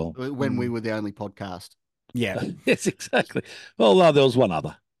end as well. When we were the only podcast. Yeah. Yes, exactly. Well, there was one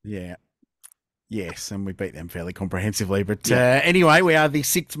other. Yeah. Yes, and we beat them fairly comprehensively. But anyway, we are the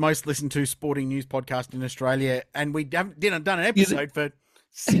 6th most listened to sporting news podcast in Australia, and we haven't done an episode for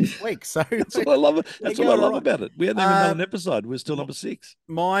 6 weeks. So that's what I love. That's what I love about it. We hadn't even done an episode. We're still number 6.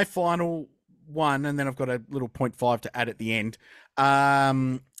 My final one, and then I've got a little 0.5 to add at the end.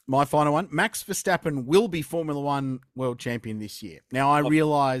 My final one, Max Verstappen will be Formula One world champion this year. Now, I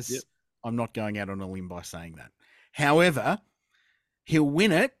realise I'm not going out on a limb by saying that. However, he'll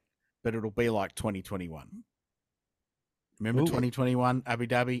win it, but it'll be like 2021. Remember 2021, Abu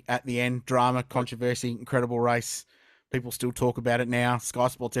Dhabi, at the end, drama, controversy, incredible race. People still talk about it now. Sky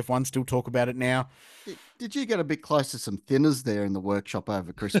Sports F1 still talk about it now. Did you get a bit close to some thinners there in the workshop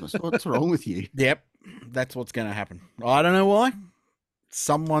over Christmas? What's wrong with you? Yep. that's what's going to happen. I don't know why.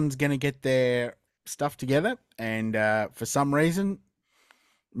 Someone's going to get their stuff together, and for some reason,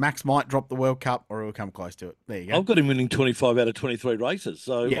 Max might drop the World Cup or he'll come close to it. There you go. I've got him winning 25 out of 23 races.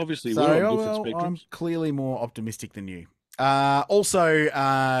 So obviously we're on different spectrums. I'm clearly more optimistic than you. Also,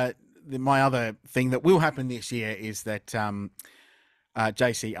 my other thing that will happen this year is that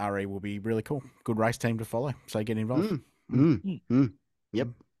JCRE will be really cool. Good race team to follow. So get involved. Yep.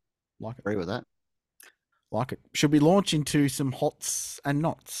 Like it. Agree with that. Like it. Should we launch into some hots and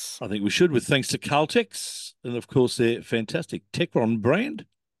knots? I think we should, with thanks to Caltex and, of course, their fantastic Techron brand.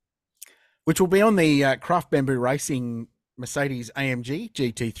 Which will be on the Craft Bamboo Racing Mercedes AMG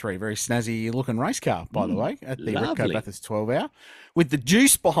GT3. Very snazzy looking race car, by the way, at the Repco Bathurst 12 Hour. With the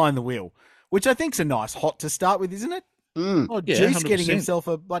Juice behind the wheel, which I think's a nice hot to start with, isn't it? Oh, yeah, Juice 100%. Getting himself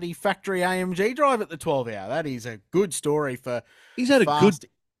a bloody factory AMG drive at the 12 Hour. That is a good story for He's had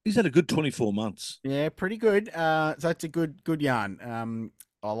a good 24 months. Yeah, pretty good. So that's a good yarn.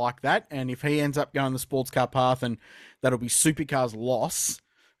 I like that. And if he ends up going the sports car path, and that'll be Supercar's loss,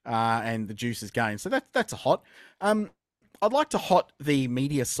 and the Juice's gain. So that's a hot. I'd like to hot the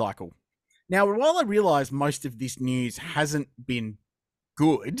media cycle. Now, while I realise most of this news hasn't been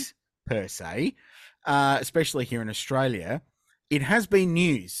good per se, especially here in Australia, it has been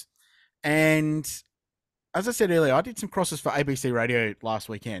news. And as I said earlier, I did some crosses for ABC Radio last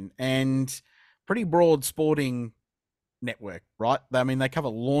weekend, and pretty broad sporting network, right? I mean, they cover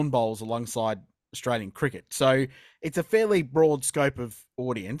lawn bowls alongside Australian cricket. So it's a fairly broad scope of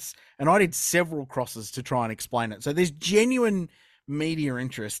audience, and I did several crosses to try and explain it. So there's genuine media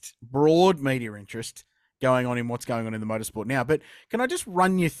interest, broad media interest going on in what's going on in the motorsport now. But can I just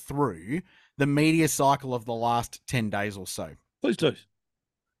run you through the media cycle of the last 10 days or so? Please do.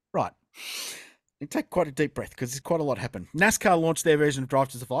 Right. You take quite a deep breath because there's quite a lot happened. NASCAR launched their version of Drive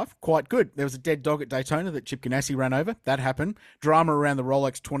to Survive. Quite good. There was a dead dog at Daytona that Chip Ganassi ran over. That happened. Drama around the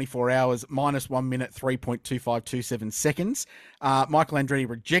Rolex 24 hours, minus 1 minute, 3.2527 seconds. Michael Andretti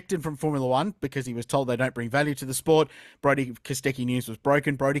rejected from Formula One because he was told they don't bring value to the sport. Brody Kostecki news was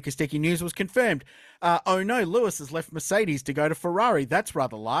broken. Brody Kostecki news was confirmed. Oh no, Lewis has left Mercedes to go to Ferrari. That's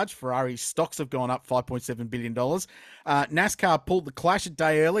rather large. Ferrari's stocks have gone up $5.7 billion. NASCAR pulled the clash a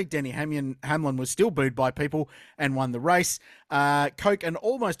day early. Denny Hamlin was still booed by people and won the race. Coke and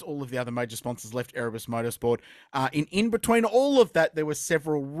almost all of the other major sponsors left Erebus Motorsport. In between all of that, there were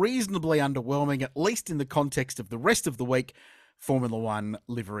several reasonably underwhelming, at least in the context of the rest of the week, Formula One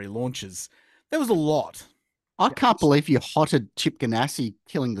livery launches. There was a lot. I can't believe you hotted Chip Ganassi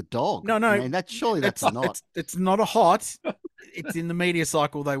killing the dog. No. I mean, that's not. It's not a hot. It's in the media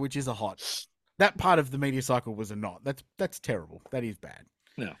cycle, though, which is a hot. That part of the media cycle was a not. That's terrible. That is bad.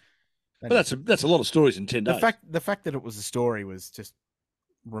 No. But that's a lot of stories in 10 days. The fact that it was a story was just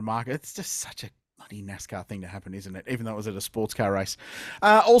remarkable. It's just such a bloody NASCAR thing to happen, isn't it? Even though it was at a sports car race.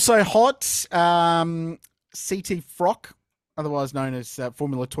 Also hot, CT Frock, otherwise known as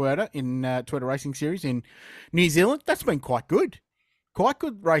Formula Toyota in Toyota Racing Series in New Zealand. That's been quite good. Quite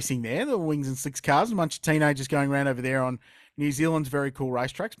good racing there. The wings and six cars, a bunch of teenagers going around over there on New Zealand's very cool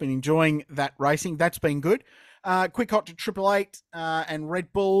racetracks. Been enjoying that racing. That's been good. Quick hot to Triple Eight and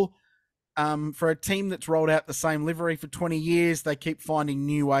Red Bull. For a team that's rolled out the same livery for 20 years, they keep finding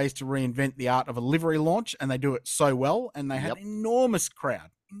new ways to reinvent the art of a livery launch, and they do it so well. And they had an enormous crowd,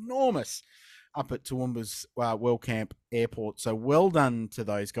 up at Toowoomba's Wellcamp Airport. So well done to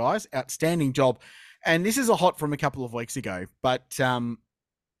those guys. Outstanding job. And this is a hot from a couple of weeks ago, but the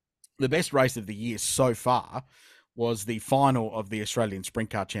best race of the year so far was the final of the Australian Sprint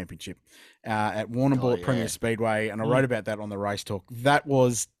Car Championship at Warrnambool Premier Speedway, and I wrote about that on the Race Talk. That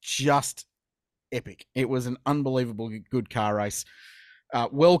was just epic. It was an unbelievably good car race,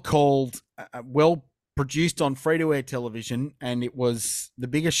 well called, well produced on free-to-air television, and it was the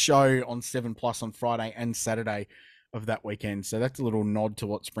biggest show on 7+ on Friday and Saturday of that weekend. So that's a little nod to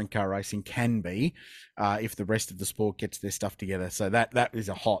what sprint car racing can be if the rest of the sport gets their stuff together. So that is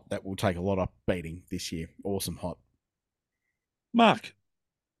a hot that will take a lot of beating this year. Awesome hot. Mark.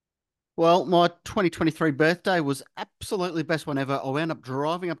 Well, my 2023 birthday was absolutely best one ever. I wound up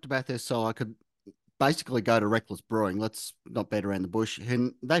driving up to Bathurst so I could basically go to Reckless Brewing. Let's not beat around the bush.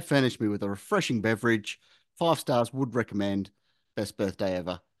 And they furnished me with a refreshing beverage. 5 stars, would recommend. Best birthday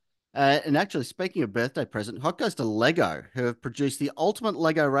ever. And actually, speaking of birthday present, hot goes to Lego, who have produced the ultimate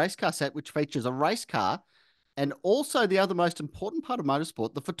Lego race car set, which features a race car and also the other most important part of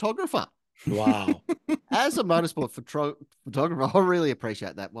motorsport, the photographer. Wow. As a motorsport photographer, I really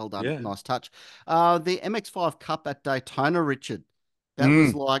appreciate that. Well done. Yeah. Nice touch. The MX-5 Cup at Daytona, Richard. That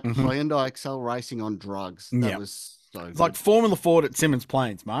was like Hyundai Excel racing on drugs. That was so good. It's like Formula Ford at Simmons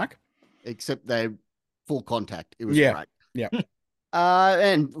Plains, Mark. Except they full contact. It was Yeah. great. Yeah.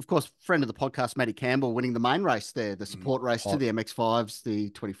 And of course, friend of the podcast, Matty Campbell, winning the main race there, the support race to the MX5s, the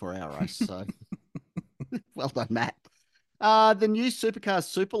 24-hour race. So well done, Matt. The new Supercars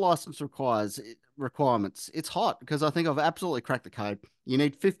Super License requirements. It's hot because I think I've absolutely cracked the code. You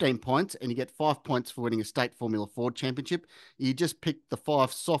need 15 points and you get 5 points for winning a state Formula Ford championship. You just pick the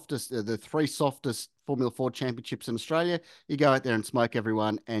the three softest Formula Ford championships in Australia. You go out there and smoke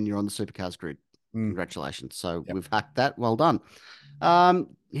everyone and you're on the Supercars grid. Congratulations. So we've hacked that. Well done.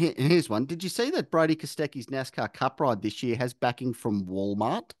 Here's one. Did you see that Brody Kostecki's NASCAR Cup ride this year has backing from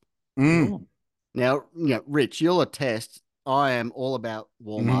Walmart? Mm. Now, Rich, you'll attest, I am all about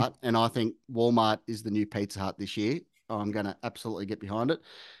Walmart, and I think Walmart is the new Pizza Hut this year. I'm going to absolutely get behind it.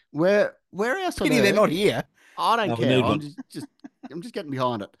 Where else on Pity earth? they're not here. I don't No, we care. need I'm one. I'm just getting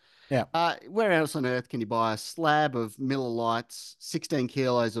behind it. Yeah. Where else on earth can you buy a slab of Miller Lights, 16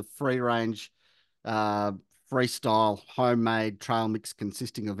 kilos of free range, freestyle homemade trail mix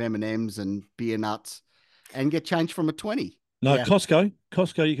consisting of M&Ms and beer nuts, and get change from a 20? No, Yeah.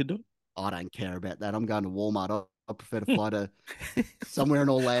 Costco, you can do it. I don't care about that. I'm going to Walmart. I prefer to fly to somewhere in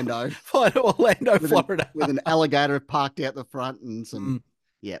Orlando. Fly to Orlando, Florida. With an alligator parked out the front and some,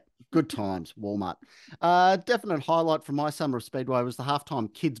 good times, Walmart. Definite highlight from my summer of Speedway was the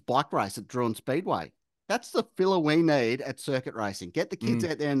halftime kids bike race at Druin Speedway. That's the filler we need at circuit racing. Get the kids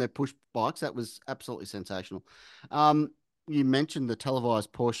out there in their push bikes. That was absolutely sensational. You mentioned the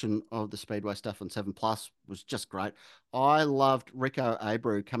televised portion of the Speedway stuff on 7 Plus was just great. I loved Rico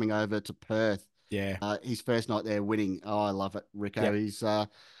Abreu coming over to Perth. Yeah. His first night there winning. Oh, I love it. Rico, he's I've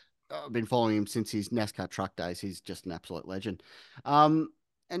been following him since his NASCAR truck days. He's just an absolute legend. And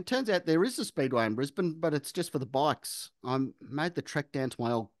turns out there is a Speedway in Brisbane, but it's just for the bikes. I made the trek down to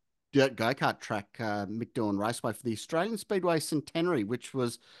my old dirt go-kart track, McDowan Raceway, for the Australian Speedway Centenary, which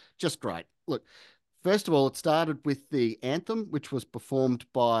was just great. Look, first of all, it started with the anthem, which was performed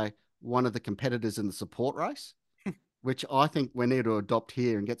by one of the competitors in the support race, which I think we need to adopt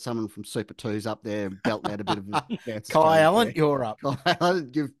here and get someone from Super 2s up there and belt out a bit of a dance. Kai Allen, you're up. Kai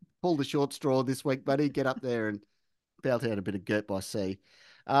Allen, you've pulled the short straw this week, buddy. Get up there and belt out a bit of Gert by sea.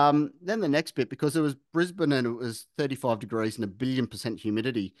 Then the next bit, because it was Brisbane and it was 35 degrees and 1 billion%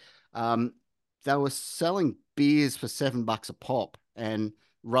 humidity, they were selling beers for $7 a pop and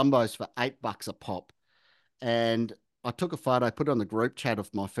Rumbos for $8 a pop. And I took a photo, put it on the group chat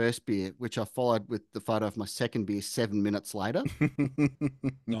of my first beer, which I followed with the photo of my second beer 7 minutes later.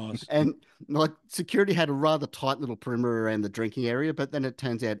 Nice. And like security had a rather tight little perimeter around the drinking area, but then it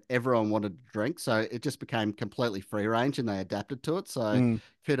turns out everyone wanted to drink. So it just became completely free range and they adapted to it. So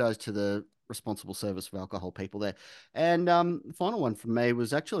kudos to the responsible service of alcohol people there. And the final one for me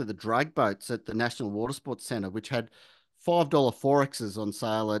was actually the drag boats at the National Water Sports Centre, which had $5 Forexes on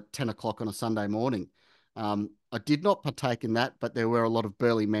sale at 10 o'clock on a Sunday morning. I did not partake in that, but there were a lot of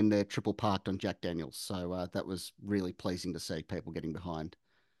burly men there triple parked on Jack Daniels. So that was really pleasing to see people getting behind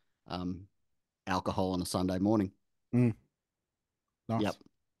alcohol on a Sunday morning. Nice. Yep.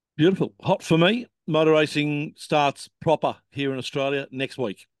 Beautiful. Hot for me. Motor racing starts proper here in Australia next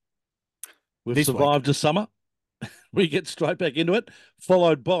week. We've survived a summer. We get straight back into it,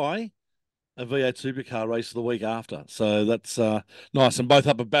 followed by a V8 supercar race the week after. So that's nice. And both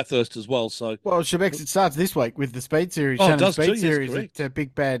up at Bathurst as well. So Shebex, it starts this week with the Speed Series. Oh, it does Speed too, yes, Series correct. at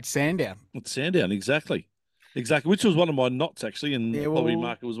Big Bad Sandown. it's Sandown, exactly. Which was one of my knots, actually. And probably,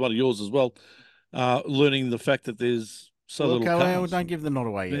 Mark, it was one of yours as well. Learning the fact that there's so little cars. Don't give the nod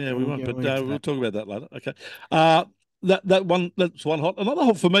away yet. Yeah, we won't, but we'll talk about that later. Okay. That's one hot. Another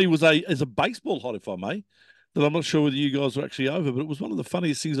hot for me is a baseball hot, if I may, that I'm not sure whether you guys are actually over, but it was one of the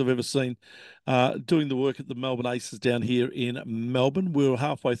funniest things I've ever seen doing the work at the Melbourne Aces down here in Melbourne. We were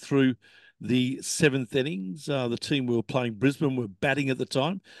halfway through the 7th innings. The team we were playing, Brisbane, were batting at the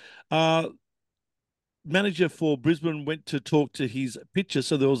time. Manager for Brisbane went to talk to his pitcher,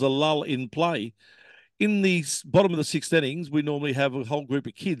 so there was a lull in play. In the bottom of the 6th innings, we normally have a whole group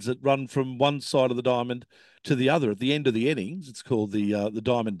of kids that run from one side of the diamond to the other. At the end of the innings, it's called the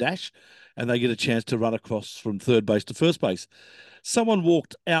Diamond Dash, and they get a chance to run across from third base to first base. Someone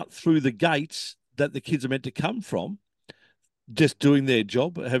walked out through the gates that the kids are meant to come from, just doing their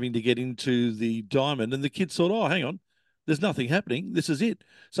job, having to get into the diamond, and the kids thought, oh, hang on, there's nothing happening. This is it.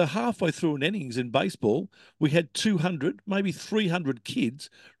 So halfway through an innings in baseball, we had 200, maybe 300 kids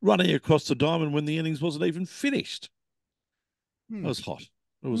running across the diamond when the innings wasn't even finished. It was hot.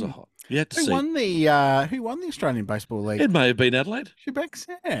 It was a hot. You had to see. Who won the Australian Baseball League? It may have been Adelaide. Shebex,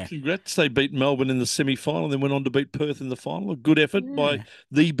 yeah. Congrats. They beat Melbourne in the semi-final, then went on to beat Perth in the final. A good effort by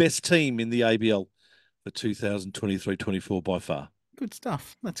the best team in the ABL for 2023-24 by far. Good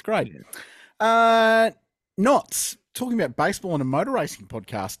stuff. That's great. Not talking about baseball on a motor racing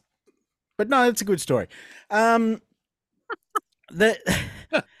podcast, but no, it's a good story. The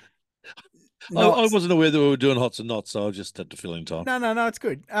I wasn't aware that we were doing hots and knots, so I just had to fill in time. No, it's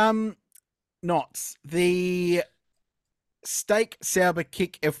good. Knots. The Stake Sauber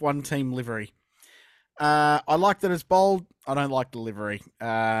Kick F1 team livery. I like that it's bold. I don't like the livery.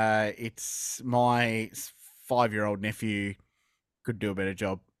 It's my 5-year-old nephew could do a better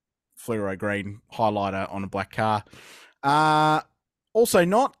job. Fluoro green highlighter on a black car. Also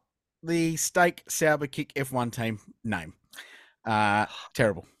not the Stake Sauber Kick F1 team name.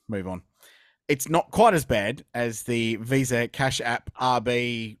 Terrible. Move on. It's not quite as bad as the Visa Cash App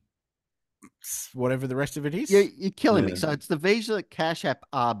RB, whatever the rest of it is. You're killing me. So it's the Visa Cash App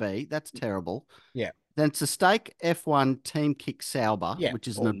RB. That's terrible. Yeah. Then it's the Stake F1 Team Kick Sauber, which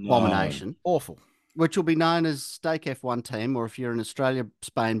is an abomination. Awful. Which will be known as Stake F1 Team, or if you're in Australia,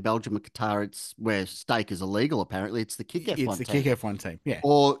 Spain, Belgium, and Qatar, it's where stake is illegal, apparently. It's the Kick F1 team. It's the Kick F1 team, yeah.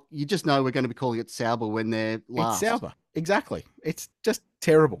 Or you just know we're going to be calling it Sauber when they're last. It's Sauber, exactly. It's just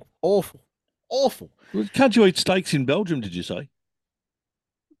terrible. Awful. Well, can't you eat steaks in Belgium, did you say?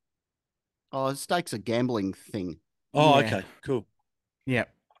 Oh, steak's a gambling thing. Oh, yeah. Okay, cool. Yeah.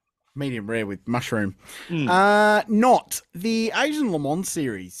 Medium rare with mushroom. Not the Asian Le Mans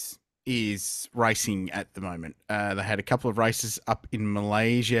series is racing at the moment. They had a couple of races up in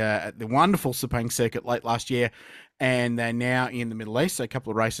Malaysia at the wonderful Sepang circuit late last year, and they're now in the Middle East. So a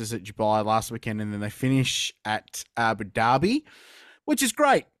couple of races at Dubai last weekend, and then they finish at Abu Dhabi, which is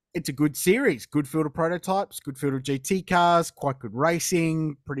great. It's a good series, good field of prototypes, good field of GT cars, quite good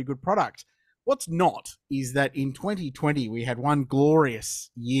racing, pretty good product. What's not is that in 2020, we had one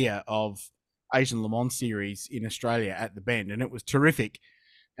glorious year of Asian Le Mans series in Australia at the Bend, and it was terrific.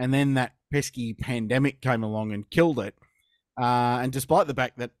 And then that pesky pandemic came along and killed it. And despite the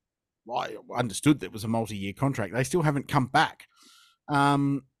fact that I understood that it was a multi-year contract, they still haven't come back.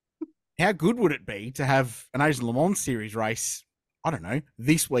 How good would it be to have an Asian Le Mans series race, I don't know,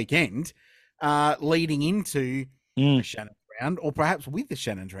 this weekend, leading into the Shannon's round, or perhaps with the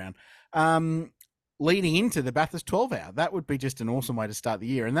Shannon's round, leading into the Bathurst 12 hour? That would be just an awesome way to start the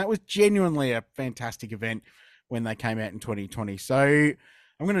year. And that was genuinely a fantastic event when they came out in 2020. So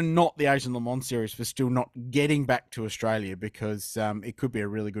I'm going to knock the Asian Le Mans series for still not getting back to Australia, because it could be a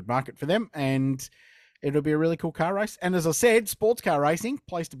really good market for them, and it'll be a really cool car race. And as I said, sports car racing,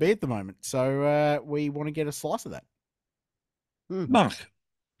 place to be at the moment. So we want to get a slice of that. Mark.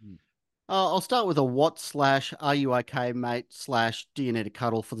 I'll start with a what / are you okay, mate / do you need a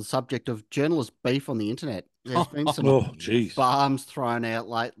cuddle for the subject of journalist beef on the internet. There's been some barbs thrown out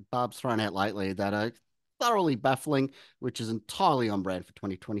lately that are thoroughly baffling, which is entirely on brand for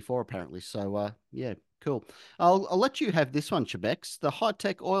 2024 apparently. So yeah, cool. I'll let you have this one, Chebex. The High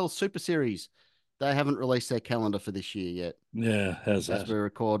Tech Oil Super Series. They haven't released their calendar for this year yet. Yeah, how's that? As we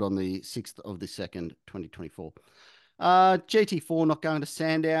record on the 6th of the 2nd, 2024. GT4 not going to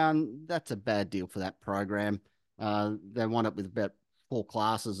Sandown. That's a bad deal for that program. They wind up with about 4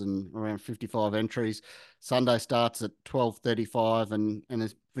 classes and around 55 entries. Sunday starts at 12:35 and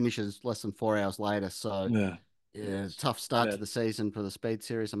it finishes less than 4 hours later. So yeah, tough start to the season for the Speed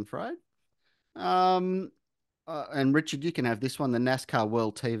Series, I'm afraid. And Richard, you can have this one, the NASCAR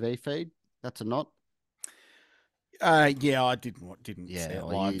World TV feed. That's a not. Yeah, I didn't see it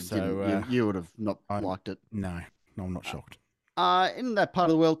live, you would have not liked it. No, I'm not shocked. In that part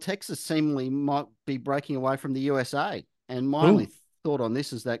of the world, Texas seemingly might be breaking away from the USA. And my only thought on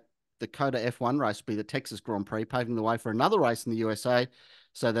this is that the COTA F1 race will be the Texas Grand Prix, paving the way for another race in the USA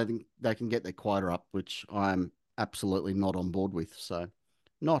so that they can get their quota up, which I'm absolutely not on board with. So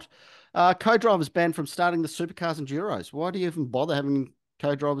not. Co-drivers banned from starting the supercars and Duros. Why do you even bother having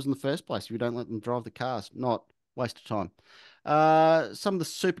co-drivers in the first place if you don't let them drive the cars? Not. Waste of time. Some of the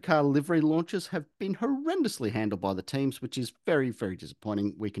supercar livery launches have been horrendously handled by the teams, which is very, very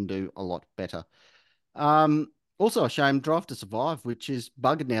disappointing. We can do a lot better. Also a shame, Drive to Survive, which is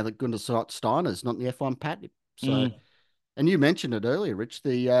buggered now that Gunter Steiner's not in the F1 paddock. So, and you mentioned it earlier, Rich,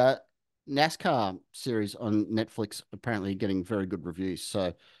 the NASCAR series on Netflix apparently getting very good reviews.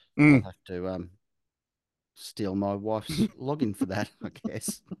 So I'll have to steal my wife's login for that, I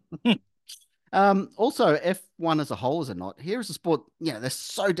guess. Also, F1 as a whole is a not. Here's a sport, they're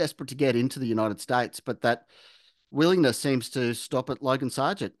so desperate to get into the United States, but that willingness seems to stop at Logan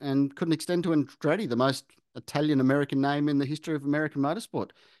Sargent and couldn't extend to Andretti, the most Italian-American name in the history of American motorsport.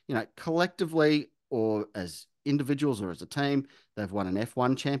 Collectively, or as individuals or as a team. They've won an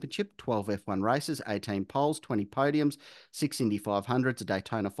F1 championship, 12 F1 races, 18 poles, 20 podiums, 6 Indy 500s, a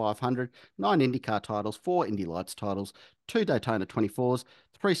Daytona 500, 9 IndyCar titles, 4 Indy Lights titles, 2 Daytona 24s,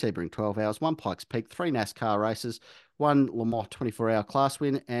 3 Sebring 12 hours, 1 Pikes Peak, 3 NASCAR races, 1 Le Mans 24-hour class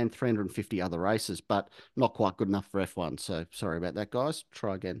win, and 350 other races, but not quite good enough for F1. So sorry about that, guys.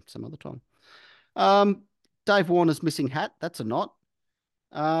 Try again some other time. Dave Warner's missing hat. That's a knot.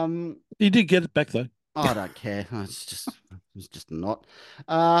 He did get it back, though. I don't care. It's just a knot.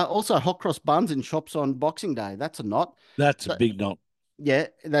 Also, hot cross buns in shops on Boxing Day. That's a knot. That's a big knot. Yeah,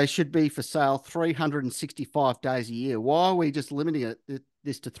 they should be for sale 365 days a year. Why are we just limiting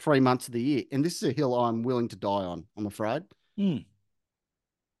this to 3 months of the year? And this is a hill I'm willing to die on, I'm afraid. No,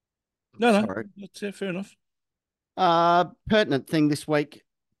 Sorry. that's fair enough. Pertinent thing this week,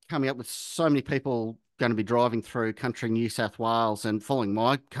 coming up with so many people going to be driving through country New South Wales and following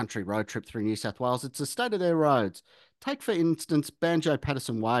my country road trip through New South Wales. It's the state of their roads. Take, for instance, Banjo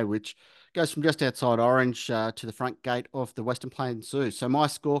Patterson Way, which goes from just outside Orange to the front gate of the Western Plains Zoo. So my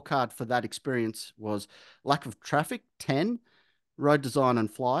scorecard for that experience was lack of traffic, 10, road design and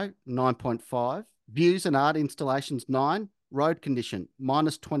fly, 9.5, views and art installations, 9, road condition,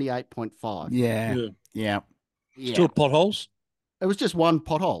 minus 28.5. Yeah. Still potholes? It was just one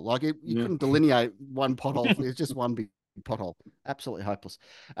pothole. Like you couldn't delineate one pothole. It was just one big pothole. Absolutely hopeless.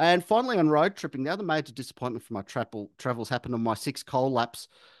 And finally, on road tripping, the other major disappointment for my travels happened on my 6 coal laps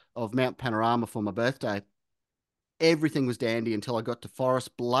of Mount Panorama for my birthday. Everything was dandy until I got to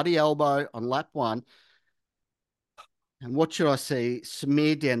Forest Bloody Elbow on lap 1. And what should I see?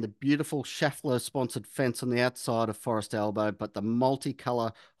 Smeared down the beautiful Schaeffler-sponsored fence on the outside of Forest Elbow, but the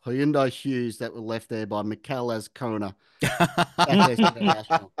multicolour Hyundai hues that were left there by Mikel Azcona.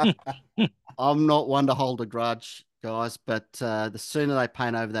 I'm not one to hold a grudge, guys, but the sooner they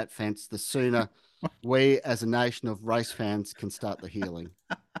paint over that fence, the sooner we as a nation of race fans can start the healing.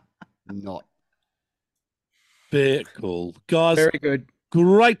 Not. Very cool. Guys, Very good.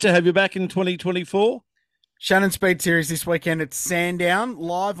 Great to have you back in 2024. Shannon Speed Series this weekend at Sandown,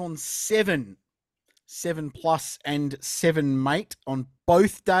 live on 7 Plus and 7 Mate on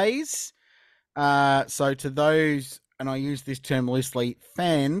both days. So to those, and I use this term loosely,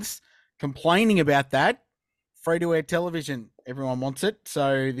 fans complaining about that, free-to-air television, everyone wants it.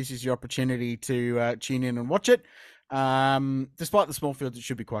 So this is your opportunity to tune in and watch it. Despite the small fields, it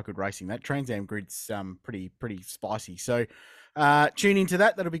should be quite good racing. That Trans Am grid's pretty spicy. So tune into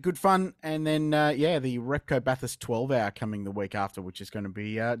that. That'll be good fun. And then, the Repco Bathurst 12-hour coming the week after, which is going to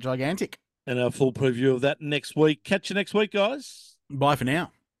be gigantic. And our full preview of that next week. Catch you next week, guys. Bye for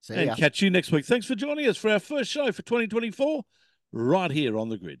now. See ya. And catch you next week. Thanks for joining us for our first show for 2024 right here on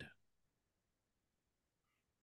The Grid.